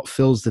left, what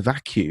fills the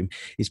vacuum,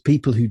 is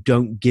people who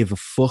don't give a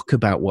fuck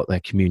about what their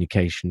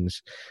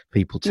communications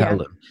people tell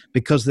them,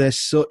 because they're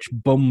such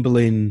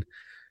bumbling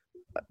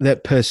their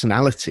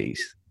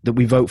personalities that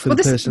we vote for the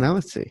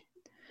personality.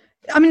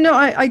 I mean, no,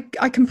 I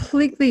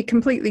completely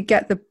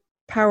get the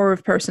power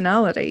of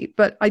personality,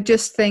 but I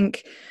just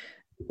think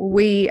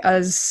we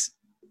as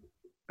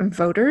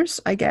voters,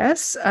 I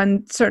guess,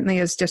 and certainly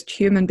as just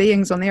human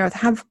beings on the earth,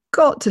 have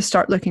got to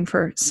start looking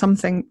for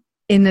something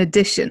in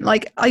addition.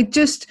 Like, I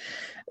just,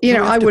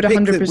 I would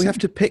 100%. We have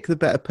to pick the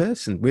better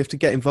person. We have to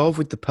get involved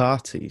with the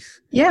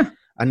parties. Yeah.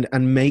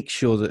 And make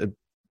sure that a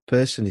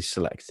person is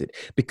selected.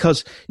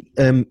 Because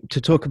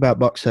to talk about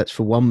box sets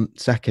for 1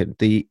 second,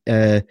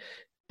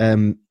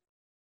 and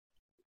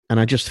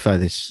I justify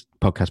this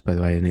podcast, by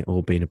the way, and it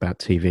all being about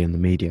TV and the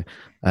media.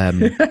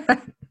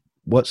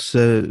 What's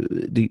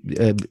the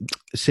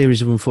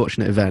series of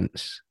unfortunate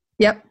events?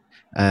 Yep.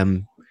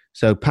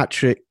 So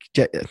Patrick,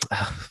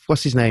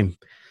 what's his name?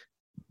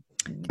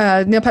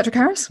 Neil Patrick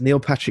Harris. Neil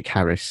Patrick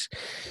Harris.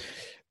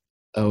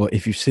 Oh,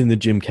 if you've seen the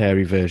Jim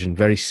Carrey version,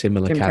 very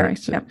similar Jim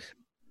character. Carrey, yep.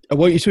 I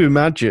want you to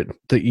imagine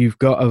that you've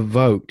got a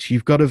vote.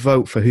 You've got to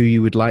vote for who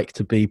you would like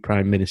to be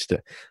Prime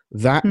Minister.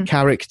 That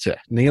character,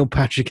 Neil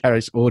Patrick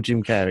Harris or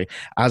Jim Carrey,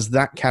 as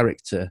that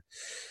character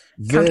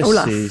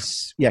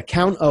versus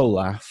Count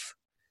Olaf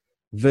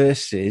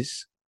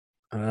versus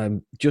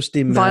just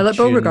imagine Violet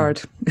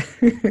Beauregard.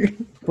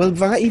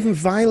 Well, even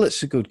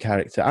Violet's a good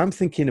character. I'm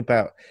thinking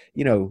about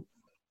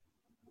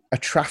a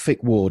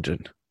traffic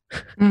warden,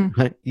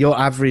 right? Your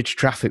average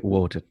traffic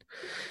warden.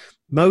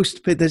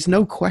 There's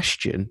no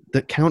question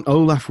that Count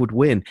Olaf would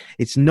win.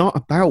 It's not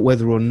about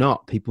whether or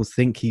not people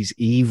think he's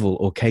evil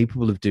or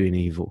capable of doing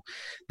evil.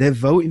 They're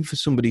voting for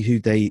somebody who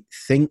they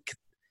think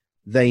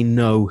they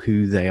know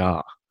who they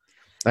are.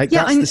 Like,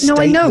 that's the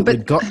state that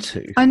we've got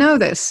to. I know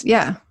this.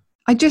 Yeah,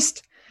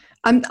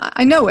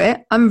 I know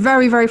it. I'm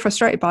very, very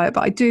frustrated by it,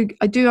 but I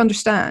do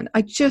understand.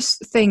 I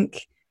just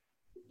think,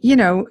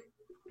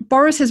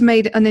 Boris has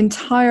made an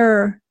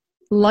entire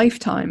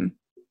lifetime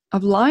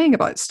of lying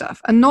about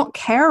stuff and not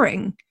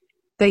caring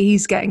that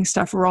he's getting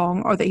stuff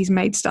wrong or that he's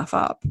made stuff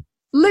up.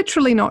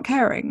 Literally not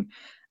caring.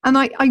 And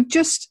I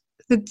just,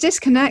 the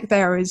disconnect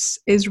there is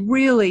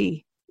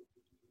really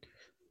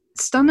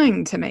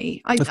stunning to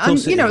me.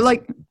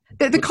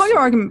 The counter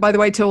argument, by the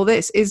way, to all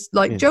this is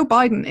Joe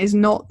Biden is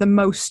not the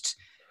most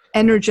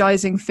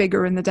energizing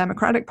figure in the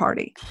Democratic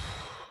Party.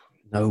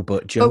 No,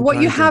 but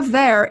what you have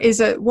there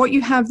is a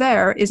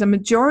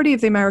majority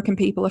of the American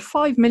people, a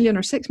 5 million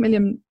or 6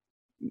 million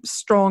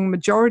strong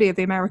majority of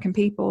the American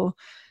people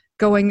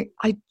going,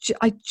 I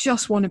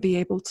just want to be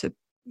able to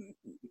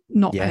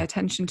not pay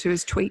attention to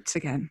his tweets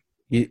again.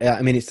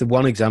 I mean, it's the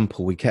one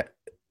example we kept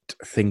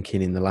kept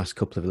thinking in the last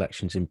couple of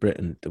elections in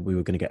Britain that we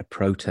were going to get a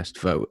protest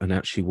vote, and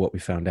actually what we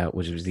found out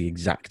was it was the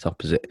exact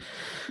opposite.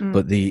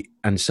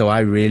 And so I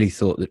really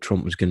thought that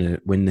Trump was going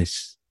to win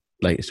this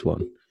latest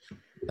one.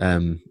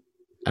 And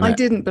I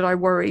didn't, but I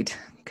worried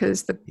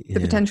because the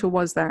potential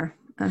was there.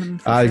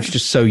 I was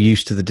just so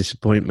used to the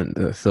disappointment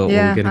that I thought,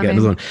 well, we're going to get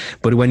another one.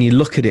 But when you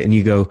look at it and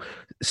you go,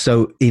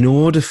 so in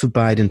order for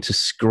Biden to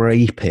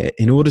scrape it,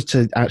 in order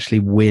to actually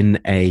win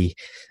an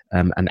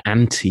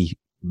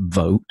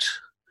anti-vote,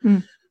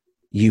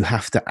 you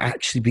have to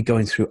actually be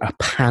going through a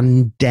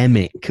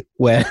pandemic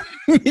where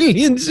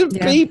millions of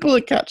people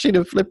are catching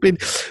a flipping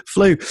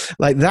flu.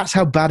 Like, that's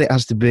how bad it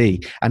has to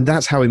be. And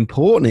that's how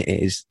important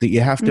it is that you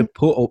have to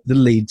put up the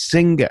lead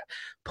singer,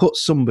 put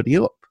somebody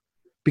up.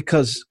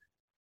 Because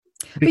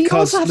you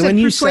also have when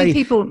to you persuade say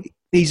people,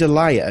 he's a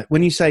liar,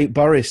 when you say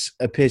Boris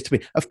appears to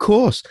be, of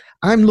course,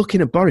 I'm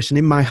looking at Boris, and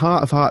in my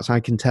heart of hearts, I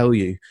can tell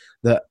you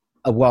that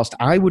whilst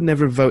I would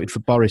never have voted for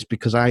Boris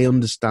because I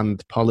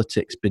understand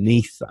politics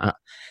beneath that,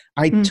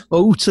 I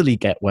totally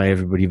get why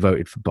everybody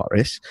voted for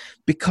Boris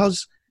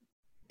because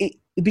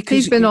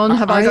he's been on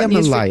Have I Got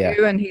News for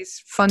You, and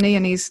he's funny,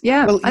 and he's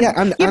and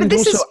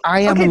also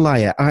I am a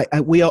liar.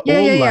 We are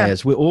all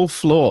liars. We're all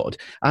flawed.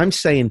 I'm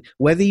saying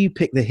whether you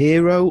pick the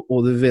hero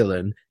or the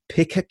villain,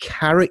 pick a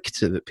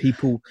character that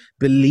people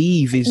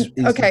believe is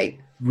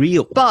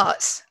real.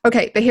 But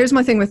here's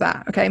my thing with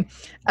that.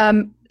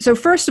 So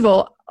first of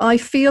all, I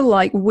feel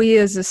like we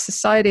as a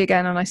society,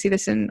 again, and I see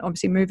this in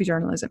obviously movie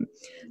journalism,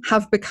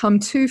 have become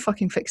too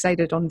fucking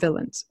fixated on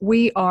villains.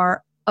 We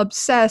are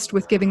obsessed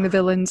with giving the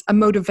villains a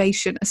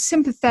motivation, a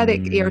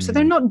sympathetic ear. So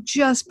they're not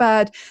just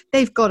bad,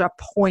 they've got a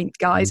point,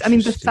 guys. I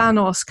mean, the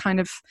Thanos kind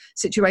of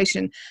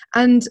situation.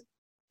 And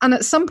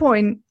at some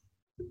point,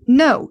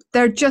 no,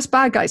 they're just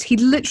bad guys. He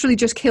literally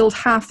just killed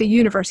half the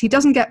universe. He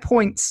doesn't get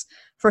points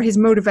for his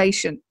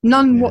motivation.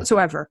 None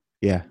whatsoever.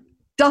 Yeah.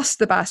 Dust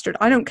the bastard.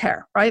 I don't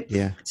care, right?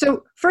 Yeah.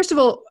 So first of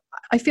all,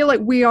 I feel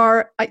like we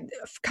are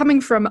coming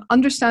from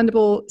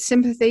understandable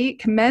sympathy,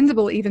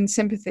 commendable even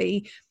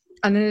sympathy,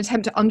 and an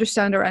attempt to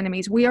understand our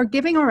enemies. We are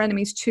giving our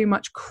enemies too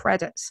much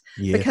credit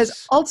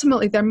because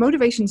ultimately their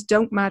motivations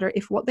don't matter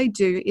if what they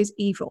do is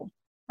evil.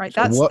 Right.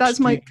 So that's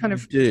my kind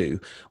of do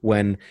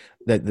when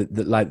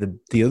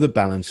the other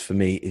balance for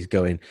me is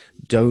going.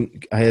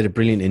 I had a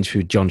brilliant interview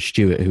with Jon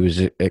Stewart who was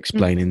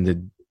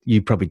explaining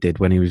you probably did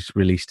when he was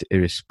released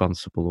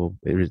Irresponsible or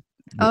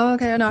I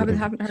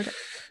haven't heard it.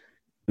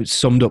 It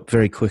summed up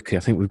very quickly.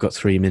 I think we've got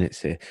 3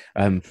 minutes here.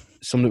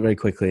 Summed up very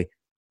quickly.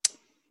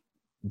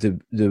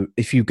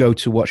 If you go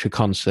to watch a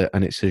concert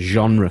and it's a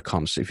genre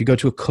concert, if you go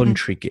to a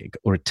country gig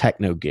or a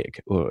techno gig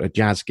or a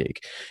jazz gig,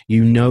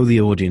 you know the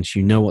audience,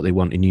 you know what they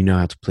want, and you know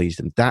how to please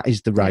them. That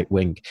is the right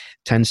wing.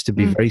 Tends to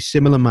be very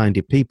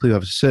similar-minded people who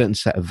have a certain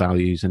set of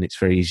values, and it's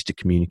very easy to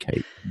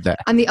communicate there.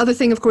 And the other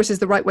thing, of course, is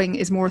the right wing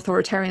is more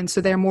authoritarian,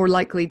 so they're more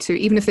likely to,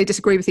 even if they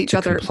disagree with each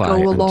other,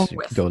 go along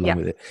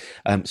with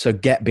it. So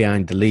get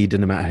behind the leader,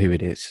 no matter who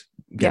it is.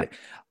 Get it.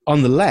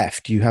 On the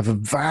left, you have a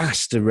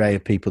vast array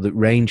of people that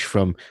range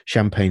from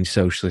champagne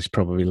socialists,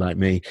 probably like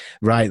me,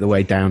 right the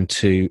way down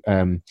to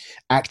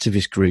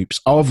activist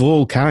groups of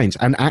all kinds,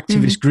 and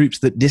activist groups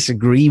that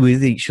disagree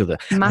with each other,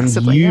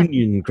 massively, and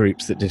union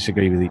groups that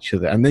disagree with each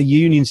other, and the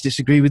unions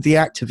disagree with the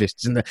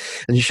activists, and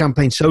the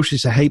champagne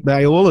socialists are hated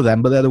by all of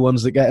them, but they're the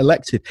ones that get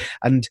elected.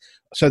 And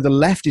so the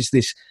left is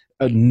this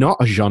not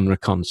a genre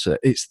concert.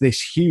 It's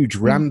this huge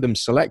random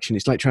selection.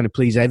 It's like trying to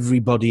please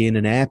everybody in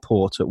an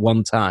airport at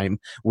one time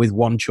with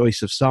one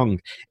choice of song.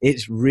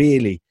 It's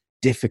really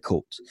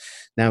difficult.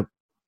 Now,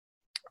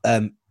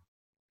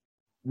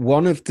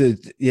 one of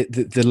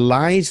the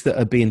lies that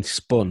are being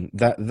spun,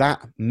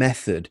 that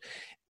method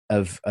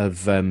of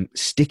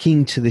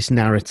sticking to this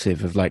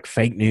narrative of like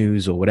fake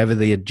news or whatever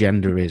the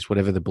agenda is,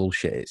 whatever the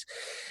bullshit is,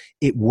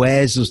 it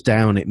wears us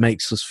down. It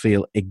makes us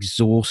feel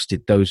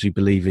exhausted, those who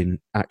believe in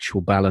actual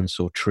balance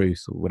or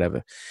truth or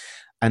whatever.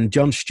 And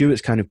Jon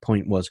Stewart's kind of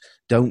point was,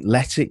 don't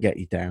let it get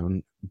you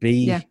down.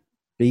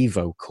 Be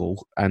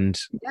vocal and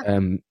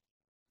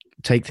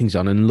take things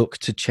on and look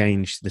to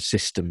change the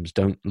systems.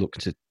 Don't look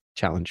to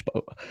challenge.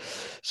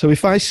 So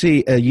if I see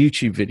a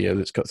YouTube video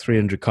that's got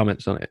 300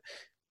 comments on it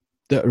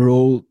that are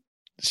all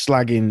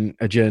slagging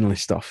a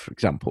journalist off, for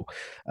example,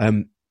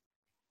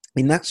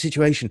 in that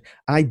situation,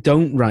 I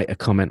don't write a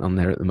comment on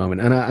there at the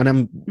moment, and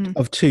I'm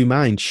of two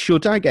minds.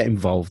 Should I get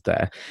involved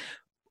there,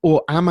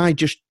 or am I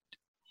just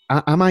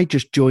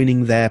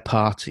joining their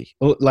party?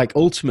 Or, like,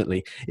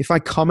 ultimately, if I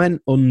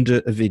comment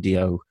under a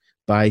video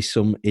by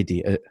some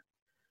idiot,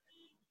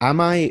 am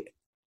I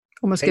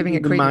almost giving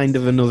it the mind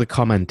of another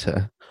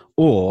commenter,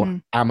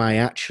 or am I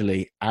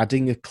actually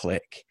adding a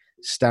click?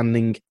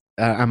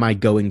 Am I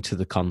going to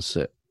the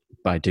concert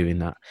by doing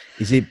that?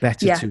 Is it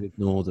better to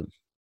ignore them?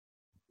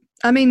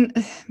 I mean,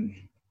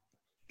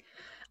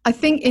 I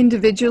think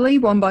individually,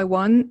 one by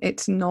one,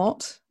 it's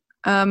not.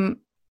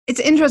 It's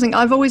interesting.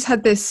 I've always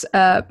had this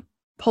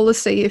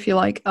policy, if you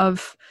like,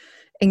 of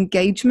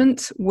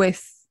engagement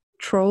with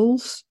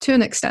trolls to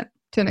an extent.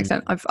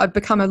 I've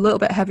become a little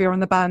bit heavier on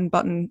the ban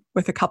button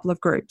with a couple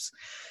of groups.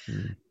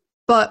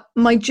 But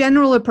my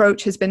general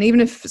approach has been,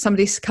 even if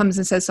somebody comes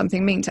and says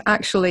something mean, to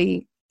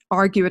actually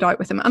argue it out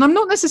with them. And I'm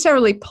not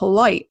necessarily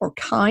polite or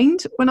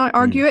kind when I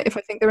argue it if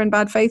I think they're in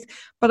bad faith,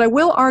 but I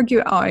will argue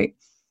it out.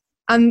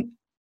 And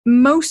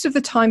most of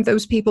the time,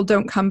 those people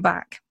don't come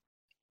back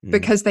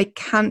because they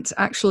can't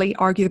actually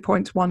argue the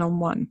points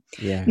one-on-one.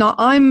 Yeah. Now,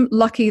 I'm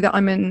lucky that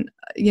I'm in,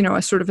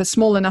 a sort of a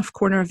small enough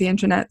corner of the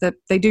internet that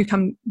they do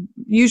come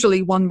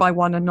usually one by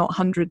one and not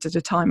hundreds at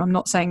a time. I'm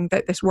not saying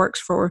that this works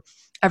for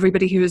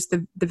everybody who is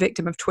the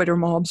victim of Twitter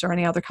mobs or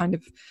any other kind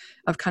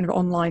of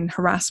online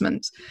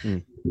harassment.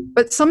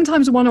 But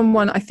sometimes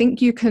one-on-one, I think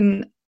you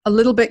can a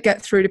little bit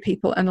get through to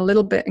people and a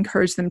little bit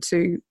encourage them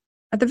to,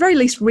 at the very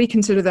least,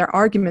 reconsider their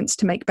arguments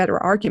to make better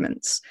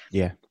arguments.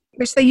 Yeah.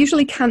 Which they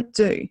usually can't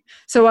do.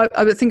 So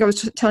I would think I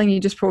was telling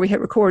you just before we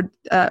hit record,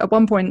 at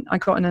one point I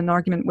got in an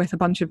argument with a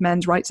bunch of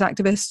men's rights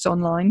activists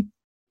online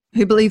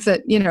who believe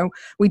that,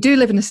 we do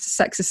live in a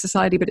sexist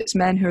society, but it's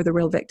men who are the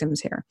real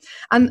victims here.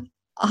 And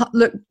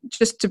look,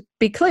 just to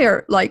be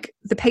clear, like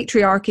the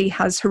patriarchy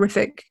has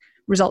horrific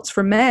results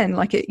for men.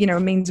 Like it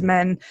means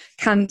men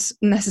can't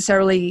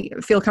necessarily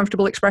feel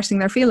comfortable expressing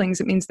their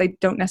feelings. It means they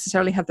don't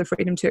necessarily have the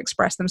freedom to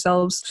express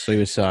themselves,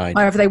 suicide,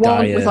 however they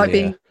want, without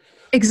being.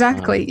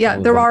 Exactly. Yeah,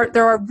 there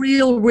are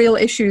real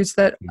issues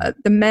that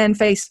the men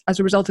face as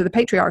a result of the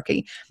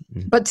patriarchy.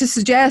 But to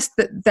suggest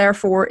that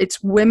therefore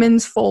it's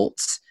women's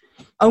fault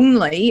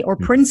only or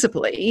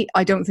principally,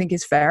 I don't think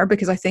is fair,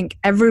 because I think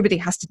everybody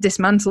has to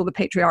dismantle the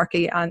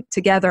patriarchy and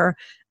together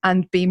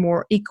and be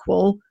more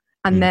equal.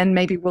 And then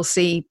maybe we'll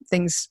see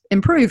things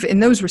improve in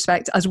those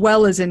respects, as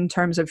well as in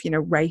terms of,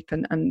 rape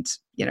and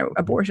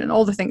abortion,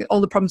 all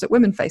the problems that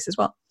women face as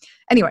well.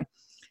 Anyway,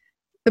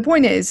 the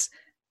point is,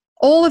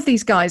 all of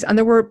these guys, and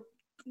there were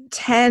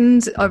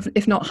tens of,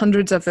 if not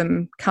hundreds of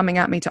them coming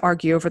at me to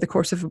argue over the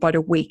course of about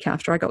a week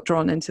after I got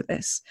drawn into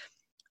this,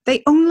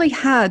 they only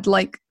had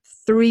like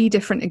 3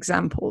 different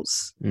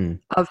examples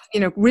of,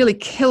 really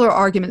killer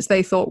arguments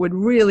they thought would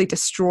really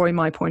destroy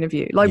my point of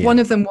view. Like one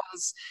of them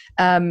was,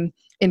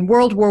 in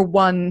World War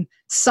I,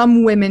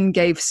 some women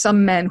gave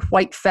some men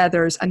white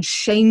feathers and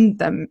shamed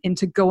them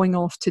into going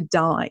off to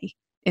die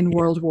in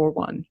World War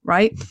I,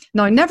 right?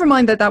 Now, never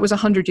mind that was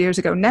 100 years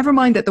ago. Never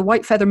mind that the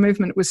white feather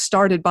movement was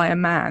started by a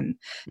man.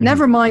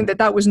 Never mind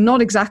that was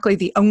not exactly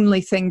the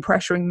only thing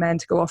pressuring men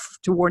to go off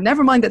to war.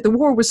 Never mind that the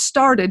war was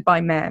started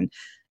by men.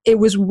 It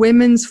was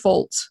women's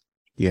fault.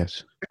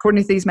 Yes.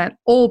 According to these men,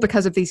 all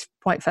because of these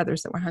white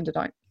feathers that were handed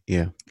out.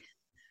 Yeah.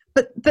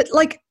 But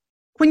like,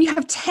 when you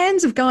have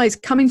tens of guys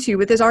coming to you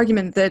with this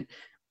argument that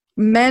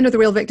men are the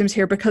real victims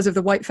here because of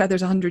the white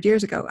feathers 100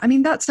 years ago, I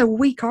mean, that's a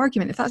weak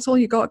argument. If that's all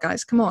you got,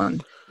 guys, come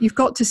on. You've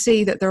got to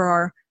see that there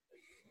are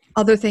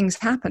other things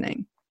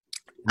happening.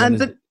 I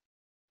think,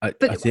 I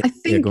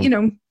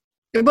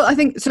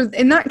think, so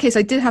in that case,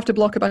 I did have to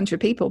block a bunch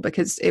of people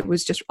because it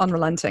was just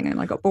unrelenting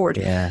and I got bored.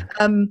 Yeah.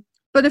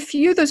 But a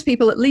few of those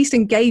people at least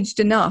engaged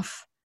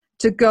enough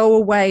to go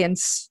away and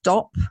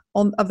stop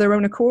of their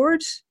own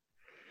accord.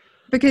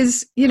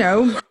 Because,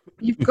 you've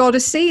got to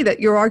see that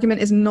your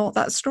argument is not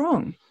that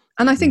strong.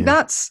 And I think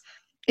that's,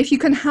 if you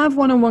can have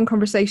one-on-one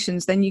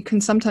conversations, then you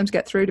can sometimes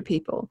get through to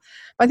people.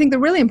 But I think the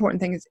really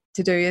important thing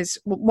to do is,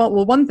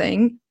 one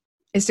thing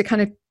is to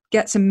kind of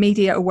get some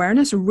media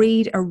awareness,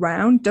 read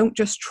around, don't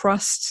just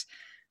trust,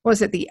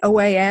 the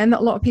OAN that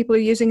a lot of people are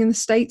using in the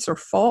States, or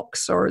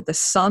Fox, or The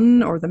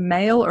Sun, or the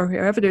Mail, or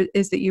whoever it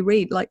is that you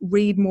read, like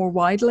read more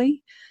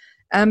widely.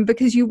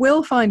 Because you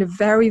will find a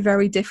very,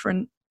 very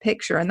different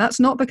picture. And that's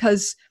not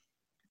because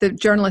the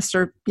journalists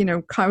are,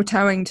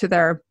 kowtowing to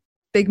their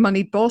big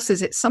moneyed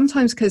bosses. It's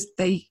sometimes because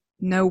they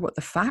know what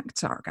the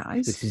facts are,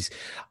 guys.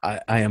 I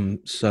am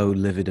so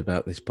livid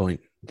about this point,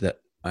 that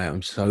I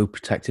am so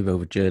protective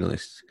over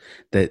journalists,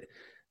 that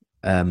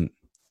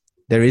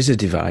there is a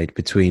divide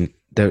between,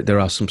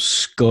 there are some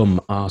scum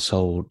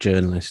arsehole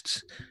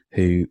journalists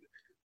who,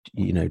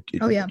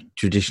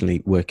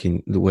 traditionally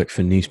work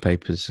for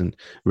newspapers and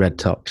red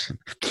tops,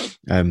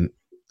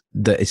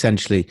 that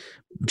essentially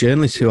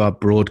journalists who are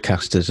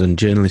broadcasters and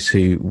journalists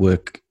who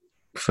work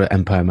for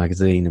Empire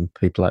Magazine and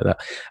people like that,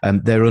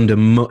 they're under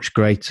much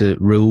greater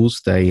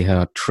rules. They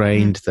are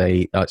trained,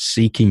 they are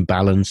seeking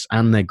balance,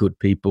 and they're good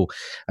people,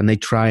 and they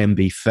try and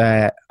be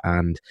fair,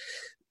 and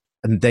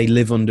they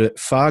live under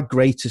far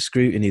greater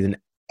scrutiny than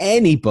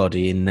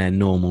anybody in their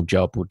normal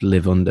job would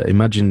live under.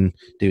 Imagine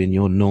doing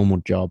your normal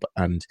job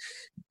and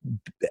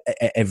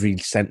every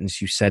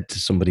sentence you said to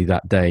somebody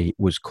that day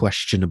was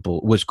questioned,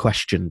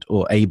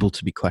 or able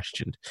to be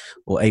questioned,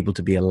 or able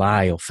to be a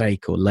lie or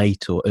fake or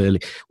late or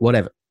early,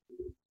 whatever.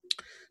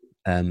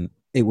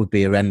 It would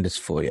be horrendous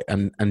for you.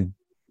 And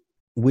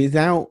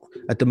without,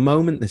 at the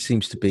moment, there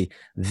seems to be,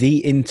 the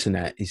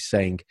internet is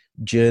saying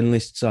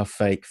journalists are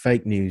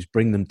fake news,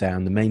 bring them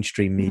down, the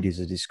mainstream media is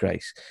a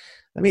disgrace.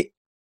 I mean,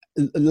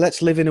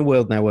 let's live in a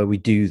world now where we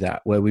do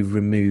that, where we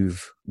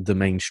remove the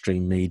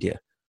mainstream media.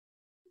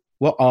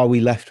 What are we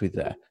left with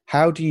there?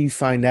 How do you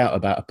find out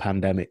about a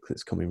pandemic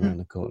that's coming around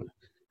the corner?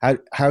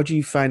 How do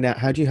you find out?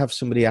 How do you have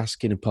somebody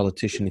asking a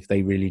politician if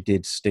they really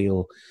did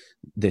steal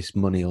this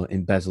money or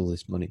embezzle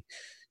this money?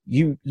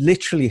 you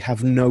literally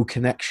have no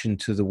connection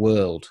to the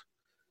world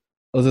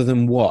other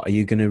than what? Are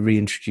you going to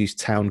reintroduce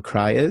town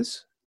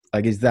criers?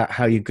 Like, is that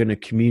how you're going to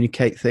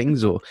communicate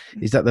things, or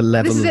is that the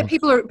level This is of it.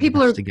 People are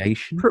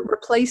investigation?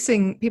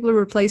 replacing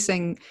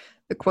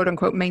the quote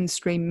unquote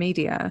mainstream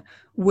media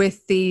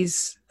with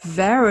these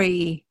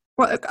very,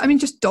 well, I mean,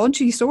 just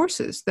dodgy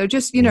sources. They're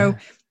just, you know,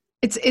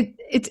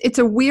 it's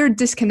a weird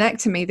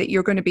disconnect to me that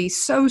you're going to be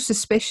so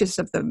suspicious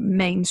of the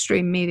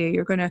mainstream media.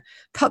 You're going to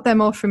cut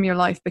them off from your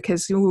life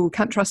because you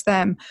can't trust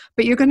them,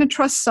 but you're going to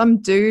trust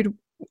some dude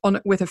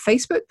with a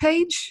Facebook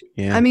page.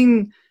 Yeah. I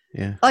mean,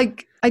 yeah.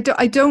 like I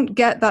don't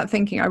get that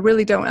thinking. I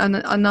really don't.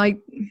 And I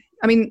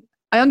mean,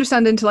 I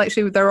understand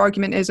intellectually their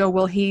argument is, oh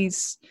well,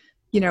 he's,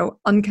 you know,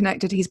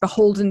 unconnected. He's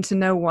beholden to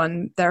no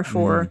one.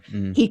 Therefore,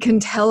 he can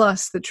tell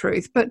us the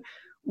truth. But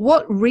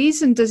what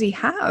reason does he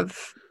have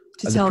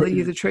to tell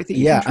you the truth that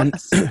you can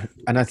trust?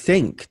 And I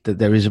think that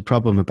there is a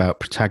problem about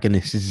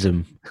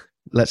protagonism.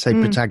 Let's say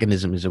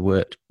protagonism is a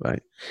word,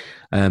 right?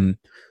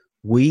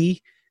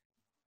 We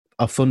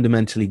are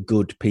fundamentally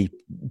good people.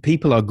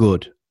 People are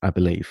good, I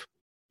believe.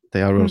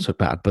 They are also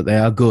bad, but they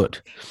are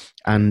good.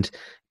 And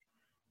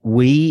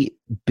we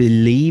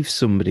believe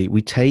somebody,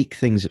 we take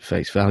things at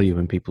face value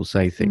when people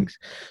say things.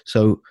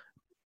 So,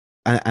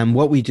 and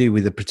what we do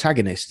with the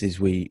protagonist is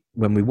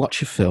when we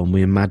watch a film,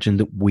 we imagine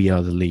that we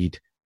are the lead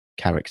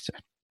character,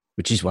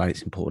 which is why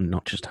it's important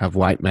not just to have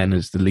white men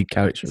as the lead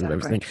character of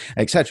everything,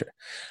 etc.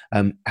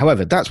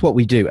 However, that's what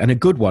we do. And a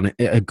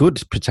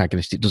good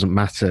protagonist, it doesn't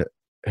matter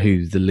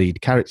who the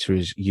lead character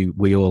is,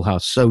 we all are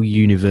so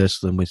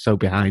universal and we're so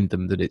behind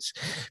them that it's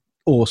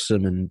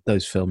awesome, and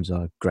those films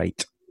are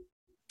great.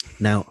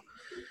 Now,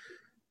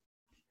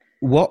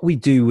 what we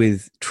do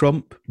with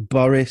Trump,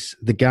 Boris,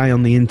 the guy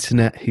on the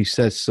internet who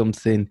says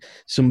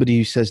somebody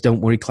who says,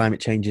 don't worry, climate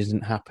change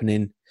isn't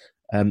happening,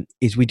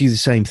 is we do the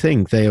same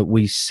thing.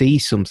 We see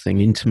something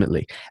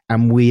intimately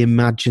and we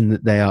imagine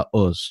that they are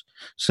us.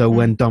 So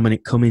when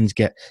Dominic Cummings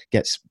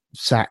gets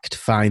sacked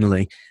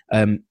finally,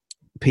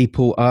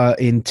 people are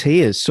in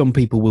tears. Some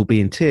people will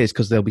be in tears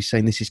because they'll be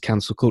saying this is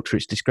cancel culture,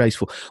 it's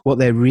disgraceful. What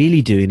they're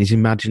really doing is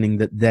imagining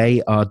that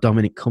they are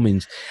Dominic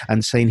Cummings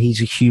and saying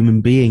he's a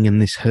human being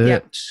and this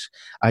hurts.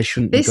 I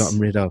shouldn't be gotten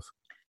rid of.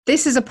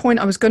 This is a point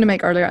I was going to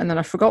make earlier, and then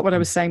I forgot what I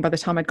was saying by the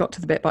time I got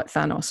to the bit about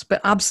Thanos. But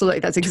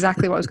absolutely, that's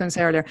exactly what I was going to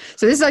say earlier.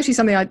 So this is actually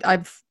something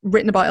I've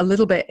written about a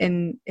little bit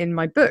in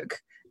my book,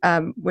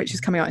 which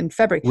is coming out in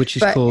February. Which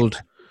is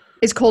called...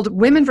 It's called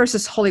Women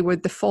versus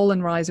Hollywood, The Fall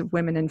and Rise of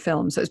Women in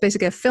Film. So it's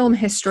basically a film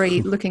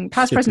history looking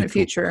past, present, and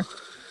future.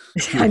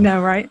 I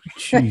know, right?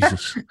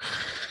 Jesus.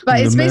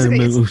 But it's basically,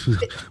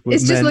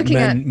 it's just looking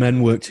at...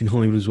 Men worked in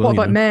Hollywood as well. What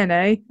about men,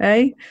 eh?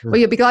 Well,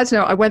 you'll be glad to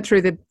know, I went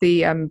through the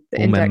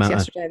index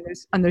yesterday,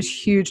 and there's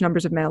huge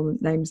numbers of male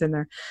names in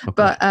there. Okay.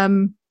 But... as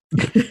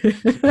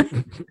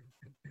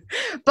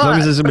long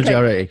as there's a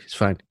majority, it's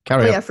fine.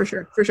 Carry on. Yeah, for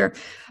sure.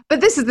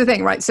 But this is the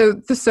thing, right? So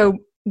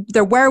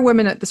there were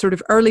women at the sort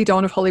of early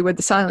dawn of Hollywood,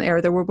 the silent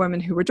era. There were women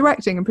who were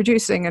directing and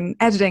producing and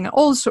editing,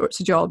 all sorts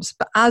of jobs.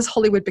 But as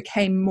Hollywood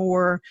became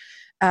more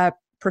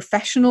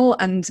professional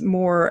and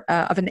more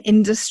of an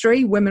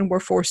industry, women were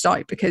forced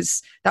out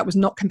because that was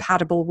not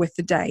compatible with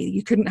the day.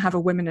 You couldn't have a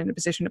woman in a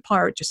position of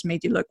power. It just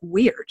made you look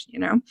weird, you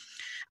know?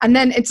 And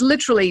then it's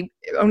literally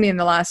only in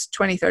the last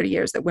 20, 30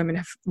 years that women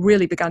have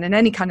really begun in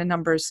any kind of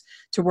numbers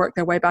to work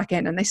their way back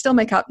in. And they still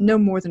make up no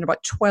more than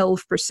about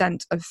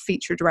 12% of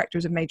feature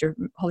directors of major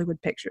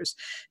Hollywood pictures,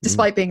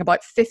 despite being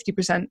about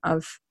 50%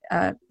 of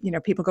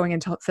people going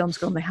into film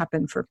school, and they have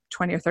been for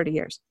 20 or 30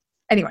 years.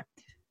 Anyway,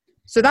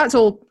 so that's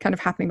all kind of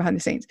happening behind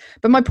the scenes.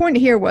 But my point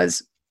here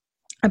was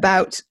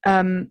about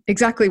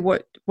exactly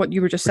what you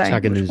were just saying.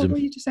 What were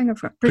you just saying?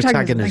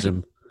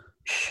 Protagonism.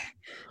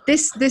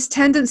 This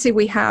tendency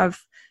we have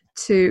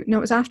to... No,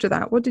 it was after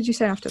that. What did you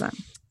say after that?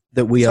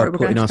 That we are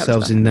putting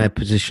ourselves in their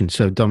position.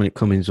 So Dominic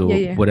Cummings or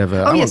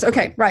whatever. Oh, yes.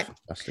 Okay, right.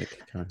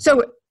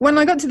 So when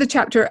I got to the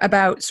chapter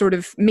about sort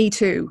of Me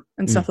Too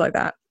and stuff like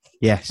that,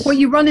 yes, what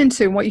you run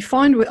into, what you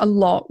find with a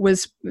lot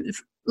was...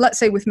 Let's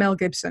say with Mel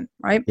Gibson,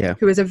 right? Yeah.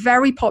 Who is a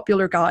very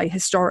popular guy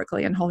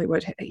historically in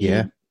Hollywood.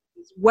 He's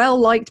well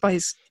liked by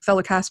his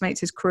fellow castmates,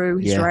 his crew,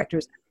 his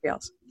directors, everybody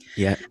else.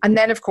 Yeah. And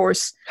then, of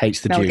course,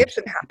 Mel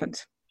Gibson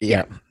happened.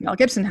 Yeah. Mel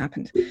Gibson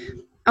happened.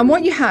 And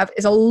what you have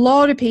is a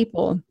lot of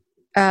people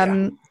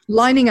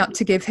lining up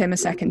to give him a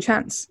second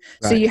chance.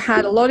 Right. So you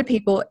had a lot of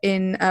people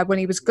in when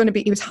he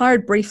was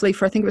hired briefly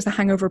for, I think it was The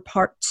Hangover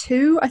Part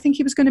 2, I think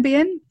he was going to be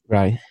in.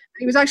 Right.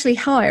 He was actually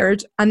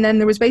hired, and then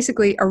there was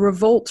basically a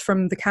revolt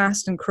from the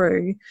cast and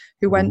crew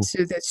who went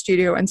to the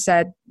studio and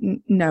said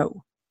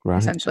no. Right.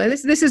 Essentially,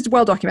 this is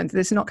well documented.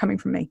 This is not coming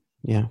from me.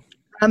 Yeah.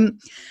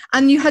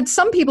 And you had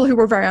some people who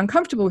were very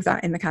uncomfortable with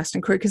that in the cast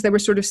and crew because they were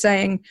sort of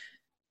saying,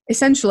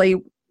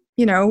 essentially,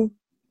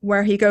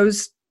 where he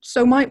goes,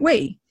 so might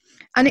we.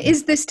 And it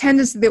is this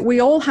tendency that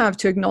we all have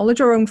to acknowledge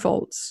our own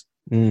faults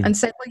and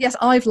say, well, yes,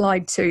 I've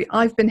lied too.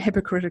 I've been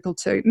hypocritical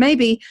too.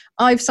 Maybe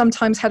I've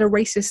sometimes had a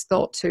racist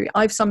thought too.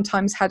 I've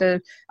sometimes had a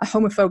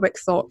homophobic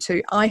thought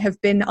too. I have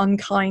been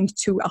unkind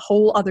to a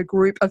whole other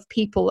group of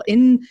people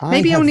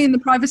only in the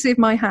privacy of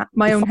my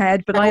own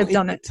head, but I have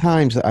done it.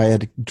 Times that I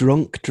had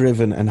drunk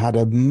driven and had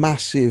a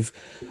massive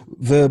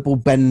verbal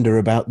bender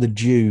about the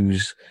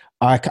Jews.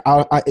 I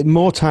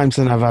more times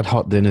than I've had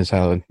hot dinners,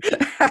 Helen.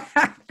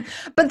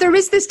 But there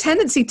is this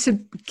tendency to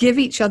give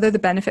each other the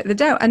benefit of the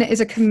doubt, and it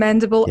is a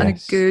commendable and a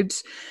good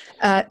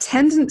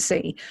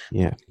tendency.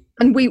 Yeah.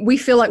 And we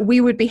feel like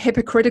we would be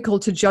hypocritical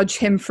to judge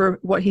him for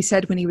what he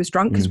said when he was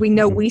drunk, because we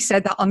know we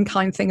said that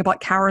unkind thing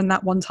about Karen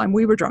that one time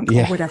we were drunk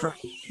or whatever,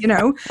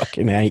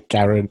 Fucking hate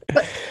Karen.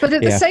 But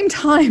at the same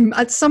time,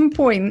 at some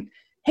point,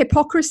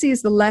 hypocrisy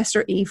is the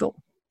lesser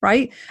evil,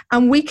 right?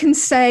 And we can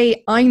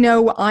say, I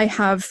know I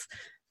have...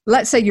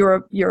 Let's say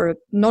you're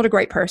not a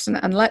great person,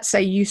 and let's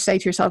say you say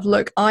to yourself,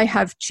 look, I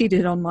have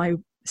cheated on my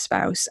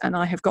spouse, and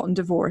I have gotten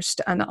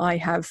divorced, and I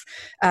have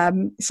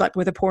slept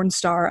with a porn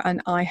star, and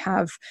I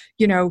have,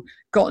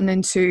 gotten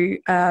into,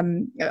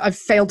 I've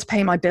failed to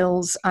pay my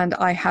bills, and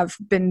I have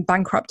been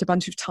bankrupt a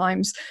bunch of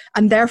times,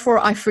 and therefore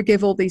I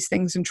forgive all these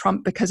things in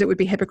Trump because it would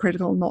be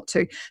hypocritical not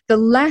to. The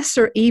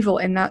lesser evil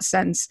in that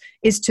sense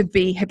is to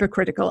be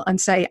hypocritical and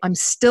say, I'm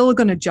still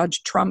going to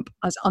judge Trump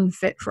as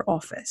unfit for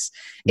office.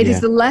 It is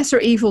the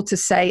lesser evil to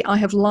say, I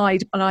have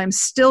lied, but I'm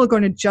still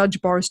going to judge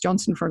Boris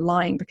Johnson for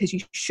lying because you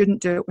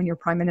shouldn't do it when you're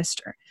prime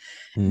minister.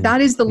 That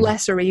is the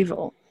lesser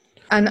evil.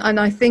 And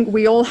I think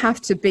we all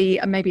have to be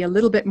maybe a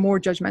little bit more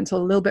judgmental,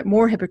 a little bit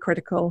more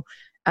hypocritical,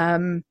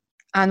 and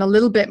a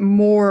little bit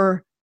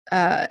more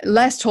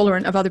less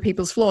tolerant of other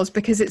people's flaws,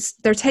 because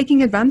they're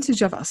taking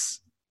advantage of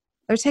us.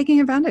 They're taking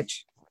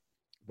advantage.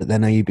 But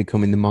then are you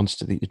becoming the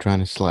monster that you're trying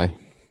to slay?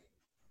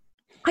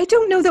 I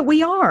don't know that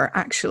we are,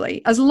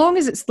 actually, as long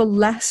as it's the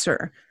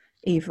lesser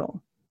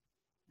evil.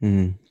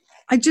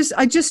 I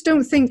just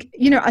don't think,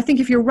 I think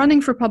if you're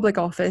running for public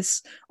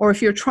office, or if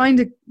you're trying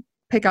to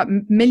pick up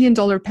 $1 million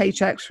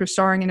paychecks for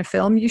starring in a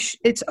film,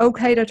 it's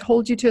okay to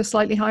hold you to a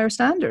slightly higher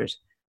standard.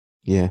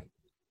 Yeah.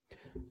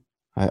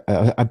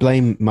 I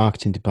blame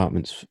marketing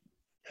departments.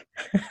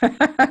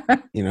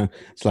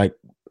 It's like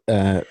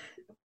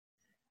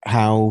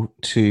how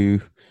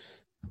to...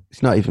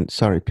 It's not even,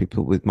 sorry,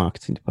 people with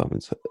marketing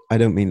departments. I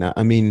don't mean that.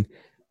 I mean,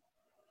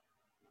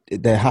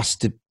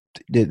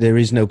 there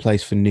is no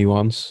place for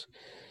nuance.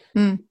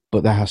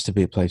 But there has to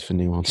be a place for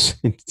nuance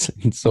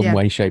in some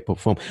way, shape or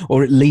form.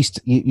 Or at least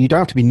you don't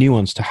have to be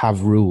nuanced to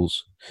have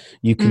rules.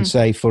 You can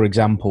say, for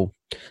example,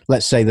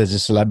 let's say there's a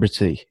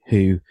celebrity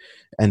who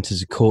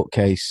enters a court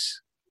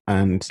case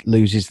and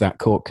loses that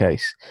court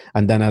case.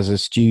 And then as a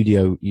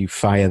studio, you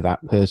fire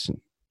that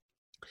person.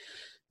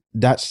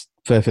 That's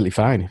perfectly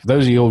fine. If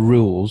those are your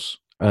rules,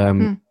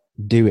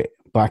 do it.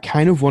 But I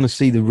kind of want to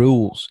see the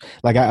rules.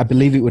 Like, I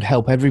believe it would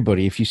help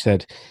everybody if you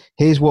said,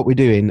 here's what we're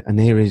doing, and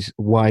here is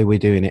why we're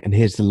doing it, and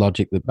here's the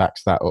logic that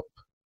backs that up.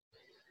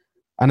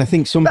 And I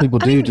think some people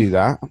do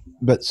that,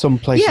 but some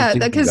places do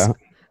that.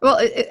 Well,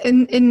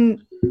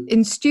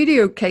 in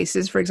studio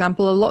cases, for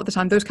example, a lot of the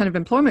time, those kind of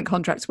employment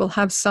contracts will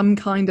have some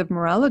kind of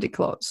morality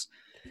clause.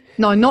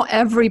 Now, not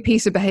every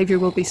piece of behavior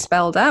will be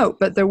spelled out,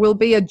 but there will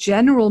be a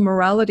general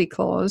morality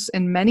clause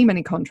in many,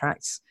 many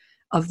contracts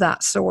of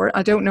that sort.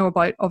 I don't know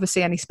about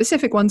obviously any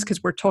specific ones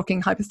because we're talking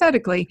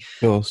hypothetically,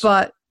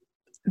 but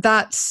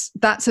that's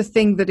a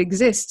thing that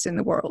exists in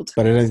the world.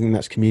 But I don't think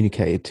that's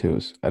communicated to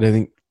us. I don't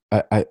think.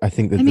 I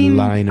think that the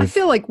line of... I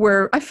feel like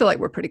we're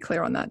pretty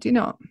clear on that. Do you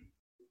not?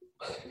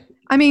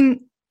 I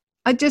mean,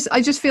 I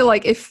just feel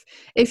like if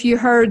you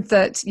heard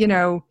that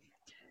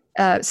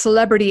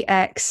celebrity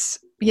X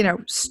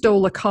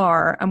stole a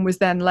car and was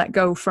then let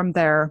go from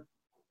their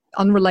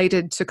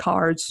unrelated to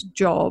cars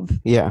job,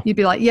 you'd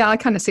be like, I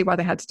kind of see why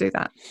they had to do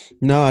that.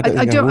 No,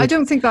 I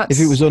don't think that's...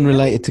 If it was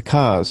unrelated to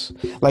cars,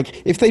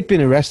 like if they'd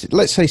been arrested,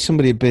 let's say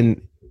somebody had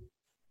been,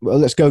 well,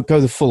 let's go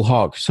the full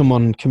hog.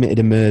 Someone committed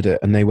a murder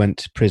and they went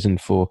to prison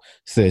for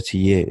 30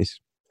 years.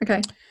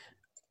 Okay.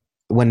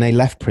 When they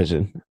left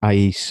prison,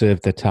 i.e.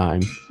 served their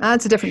time,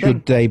 that's a different thing.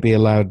 Should they be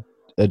allowed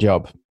a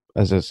job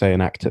as, say,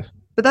 an actor?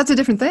 But that's a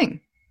different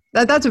thing.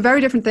 That's a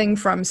very different thing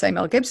from, say,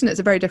 Mel Gibson. It's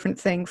a very different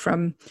thing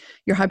from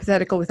your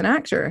hypothetical with an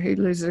actor who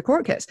loses a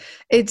court case.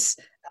 It's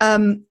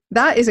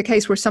that is a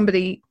case where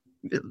somebody,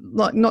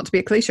 not to be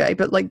a cliche,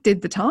 but like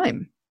did the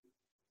time.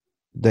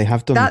 They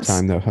have done the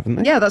time, though, haven't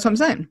they? Yeah, that's what I'm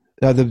saying.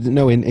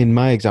 No, in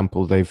my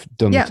example, they've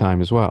done the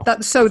time as well.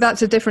 That's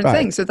a different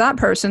thing. So that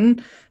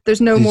person,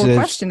 there's no more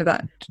question of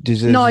that.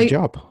 Deserves a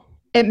job.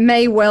 It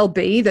may well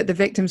be that the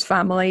victim's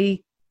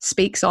family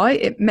speaks out.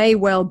 It may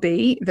well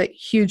be that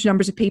huge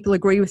numbers of people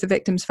agree with the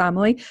victim's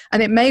family.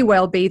 And it may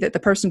well be that the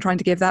person trying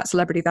to give that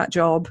celebrity that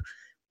job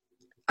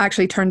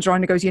actually turns around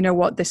and goes, you know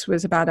what, this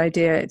was a bad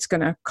idea. It's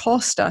going to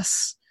cost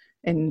us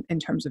in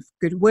terms of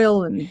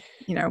goodwill and,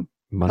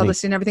 money,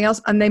 publicity and everything else.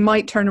 And they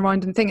might turn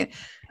around and think it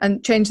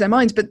and change their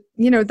minds. But,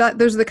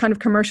 those are the kind of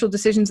commercial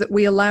decisions that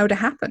we allow to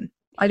happen.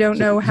 I don't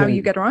know how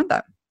you get around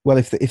that. Well,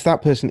 if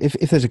that person,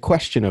 if there's a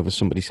question over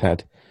somebody's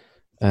head,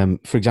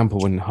 for example,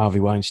 when Harvey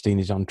Weinstein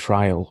is on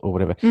trial or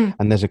whatever,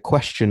 and there's a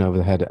question over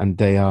the head, and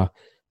they are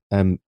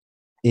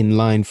in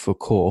line for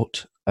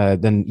court,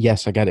 then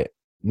yes, I get it,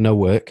 no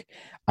work.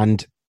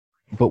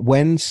 But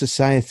when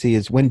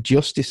when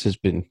justice has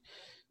been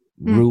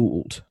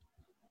ruled,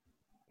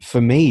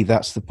 for me,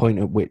 that's the point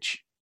at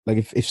which, like,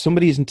 if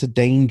somebody isn't a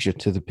danger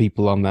to the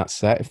people on that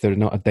set, if they're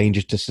not a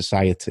danger to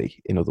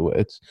society, in other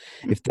words,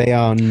 if they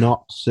are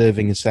not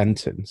serving a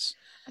sentence.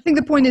 I think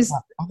the point is,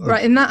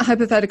 right, in that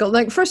hypothetical,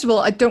 like, first of all,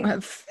 I don't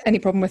have any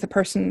problem with a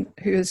person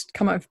who has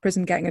come out of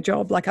prison getting a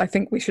job. Like, I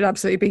think we should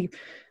absolutely be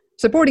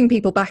supporting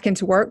people back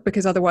into work,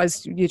 because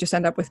otherwise you just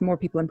end up with more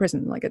people in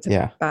prison. Like, it's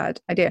a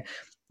bad idea.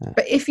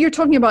 But if you're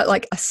talking about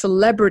like a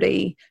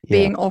celebrity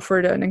being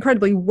offered an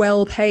incredibly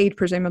well-paid,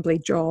 presumably,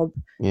 job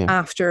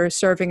after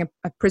serving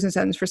a prison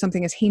sentence for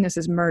something as heinous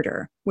as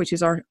murder, which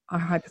is our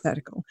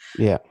hypothetical.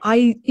 Yeah,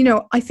 I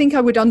think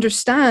I would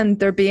understand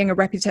there being a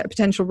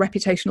potential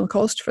reputational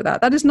cost for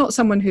that. That is not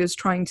someone who is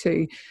trying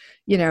to,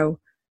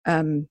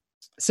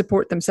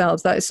 support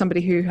themselves. That is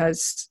somebody who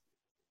is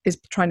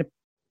trying to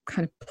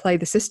kind of play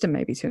the system,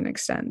 maybe, to an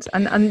extent.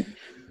 And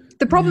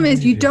the problem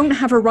is, you don't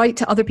have a right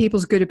to other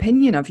people's good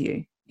opinion of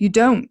you. You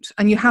don't,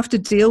 and you have to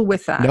deal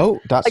with that. No,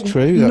 that's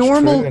true.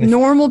 That's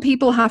normal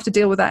people have to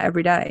deal with that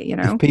every day.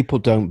 If people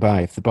don't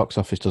buy, if the box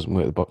office doesn't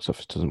work, the box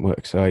office doesn't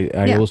work. So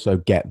I also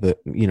get that,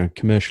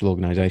 commercial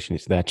organisation,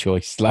 it's their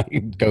choice.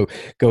 Like, go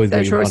with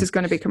their choice is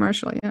going to be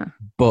commercial. Yeah.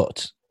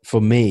 But for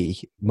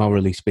me,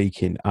 morally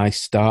speaking, I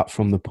start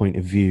from the point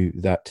of view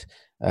that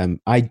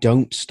I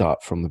don't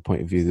start from the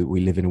point of view that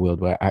we live in a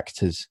world where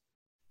actors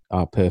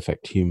are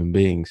perfect human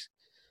beings.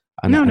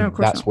 And, no, of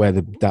course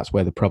not. That's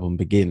where the problem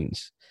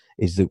begins.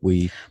 Is that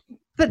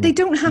but they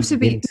don't have to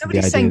be,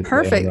 nobody's saying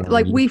perfect,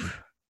 like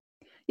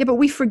but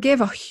we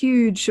forgive a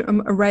huge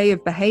array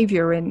of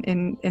behavior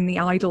in the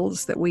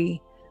idols that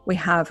we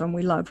have and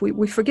we love.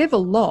 We forgive a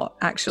lot,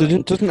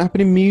 actually. Doesn't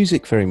happen in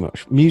music very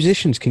much.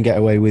 Musicians can get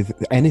away with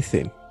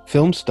anything.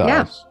 Film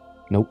stars,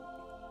 nope.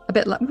 A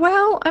bit like,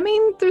 well, I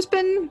mean, there's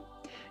been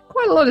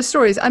quite a lot of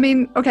stories. I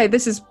mean, okay,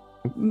 this is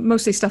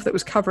mostly stuff that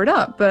was covered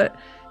up, but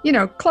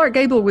Clark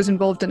Gable was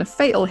involved in a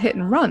fatal hit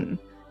and run.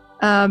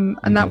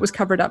 And that was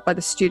covered up by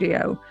the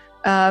studio.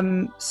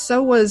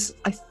 So was,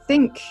 I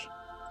think,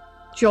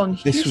 John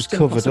Huston. This was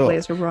covered possibly up.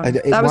 As a run.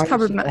 That was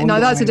covered. No,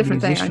 that's a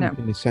different thing. I know.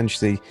 Can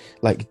essentially,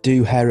 like,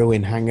 do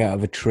heroin, hang out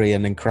of a tree,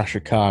 and then crash a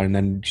car, and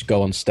then just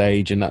go on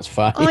stage, and that's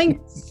fine.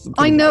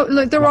 I know.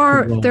 Look, there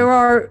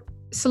are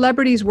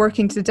celebrities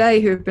working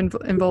today who have been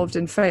involved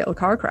in fatal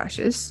car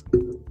crashes.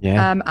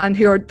 Yeah. And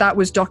that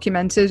was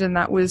documented, and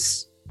that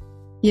was,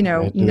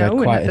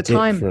 known at the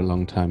time. For a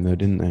long time, though,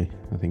 didn't they?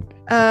 I think.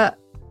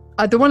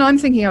 The one I'm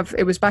thinking of,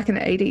 it was back in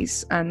the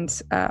 80s, and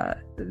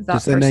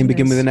does their name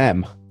begin with an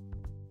M?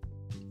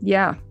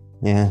 Yeah.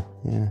 Yeah.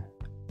 Well,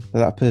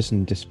 that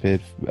person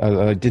disappeared.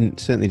 I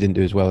certainly didn't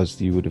do as well as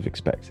you would have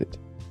expected.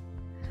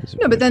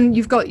 No, but then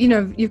you've got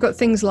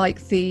things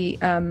like the.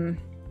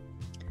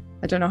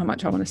 I don't know how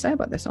much I want to say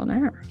about this on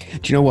air.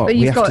 Do you know what?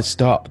 We have to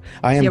stop.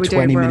 I am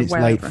 20 minutes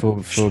late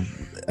for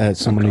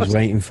someone who's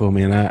waiting for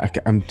me, and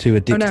I'm too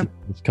addicted to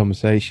this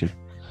conversation.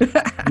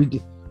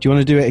 Do you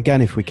want to do it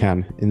again if we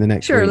can in the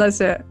next week? Sure, let's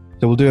do it.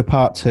 So we'll do a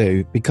part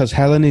 2, because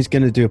Helen is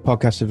going to do a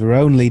podcast of her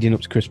own leading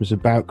up to Christmas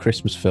about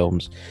Christmas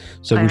films.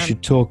 So we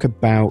should talk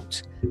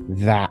about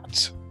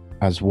that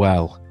as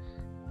well.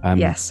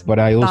 Yes. But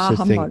I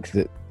also think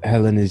that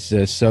Helen is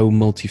so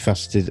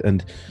multifaceted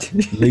and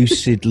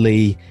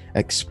lucidly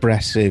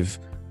expressive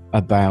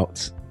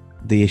about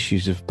the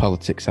issues of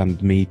politics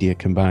and media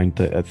combined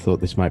that I thought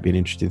this might be an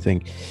interesting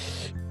thing.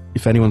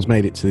 If anyone's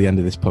made it to the end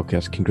of this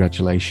podcast,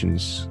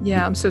 congratulations.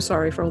 Yeah, I'm so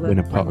sorry for all that. Win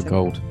a pot of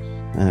gold.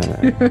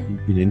 You've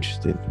been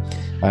interesting.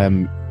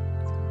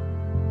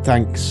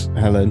 Thanks,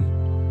 Helen.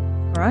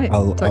 All right.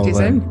 Talk to you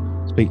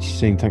soon. Speak to you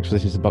soon. Thanks for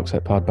listening to the Box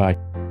Set Pod. Bye.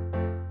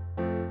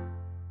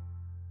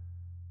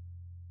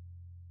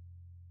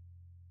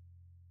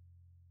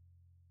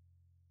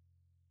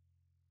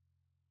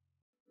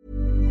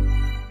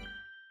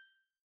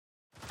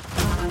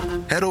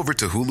 Head over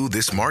to Hulu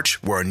this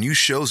March, where our new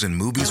shows and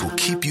movies will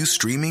keep you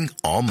streaming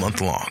all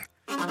month long.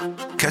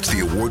 Catch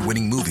the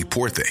award-winning movie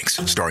Poor Things,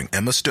 starring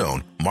Emma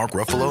Stone, Mark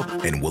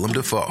Ruffalo, and Willem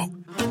Dafoe.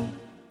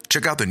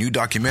 Check out the new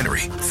documentary,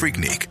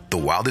 Freaknik, The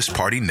Wildest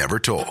Party Never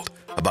Told,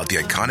 about the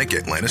iconic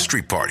Atlanta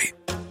Street Party.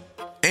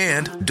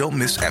 And don't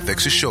miss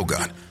FX's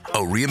Shogun, a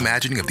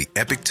reimagining of the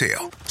epic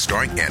tale,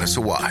 starring Anna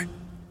Sawai.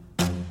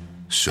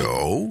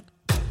 So,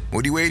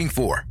 what are you waiting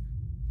for?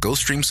 Go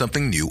stream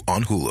something new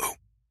on Hulu.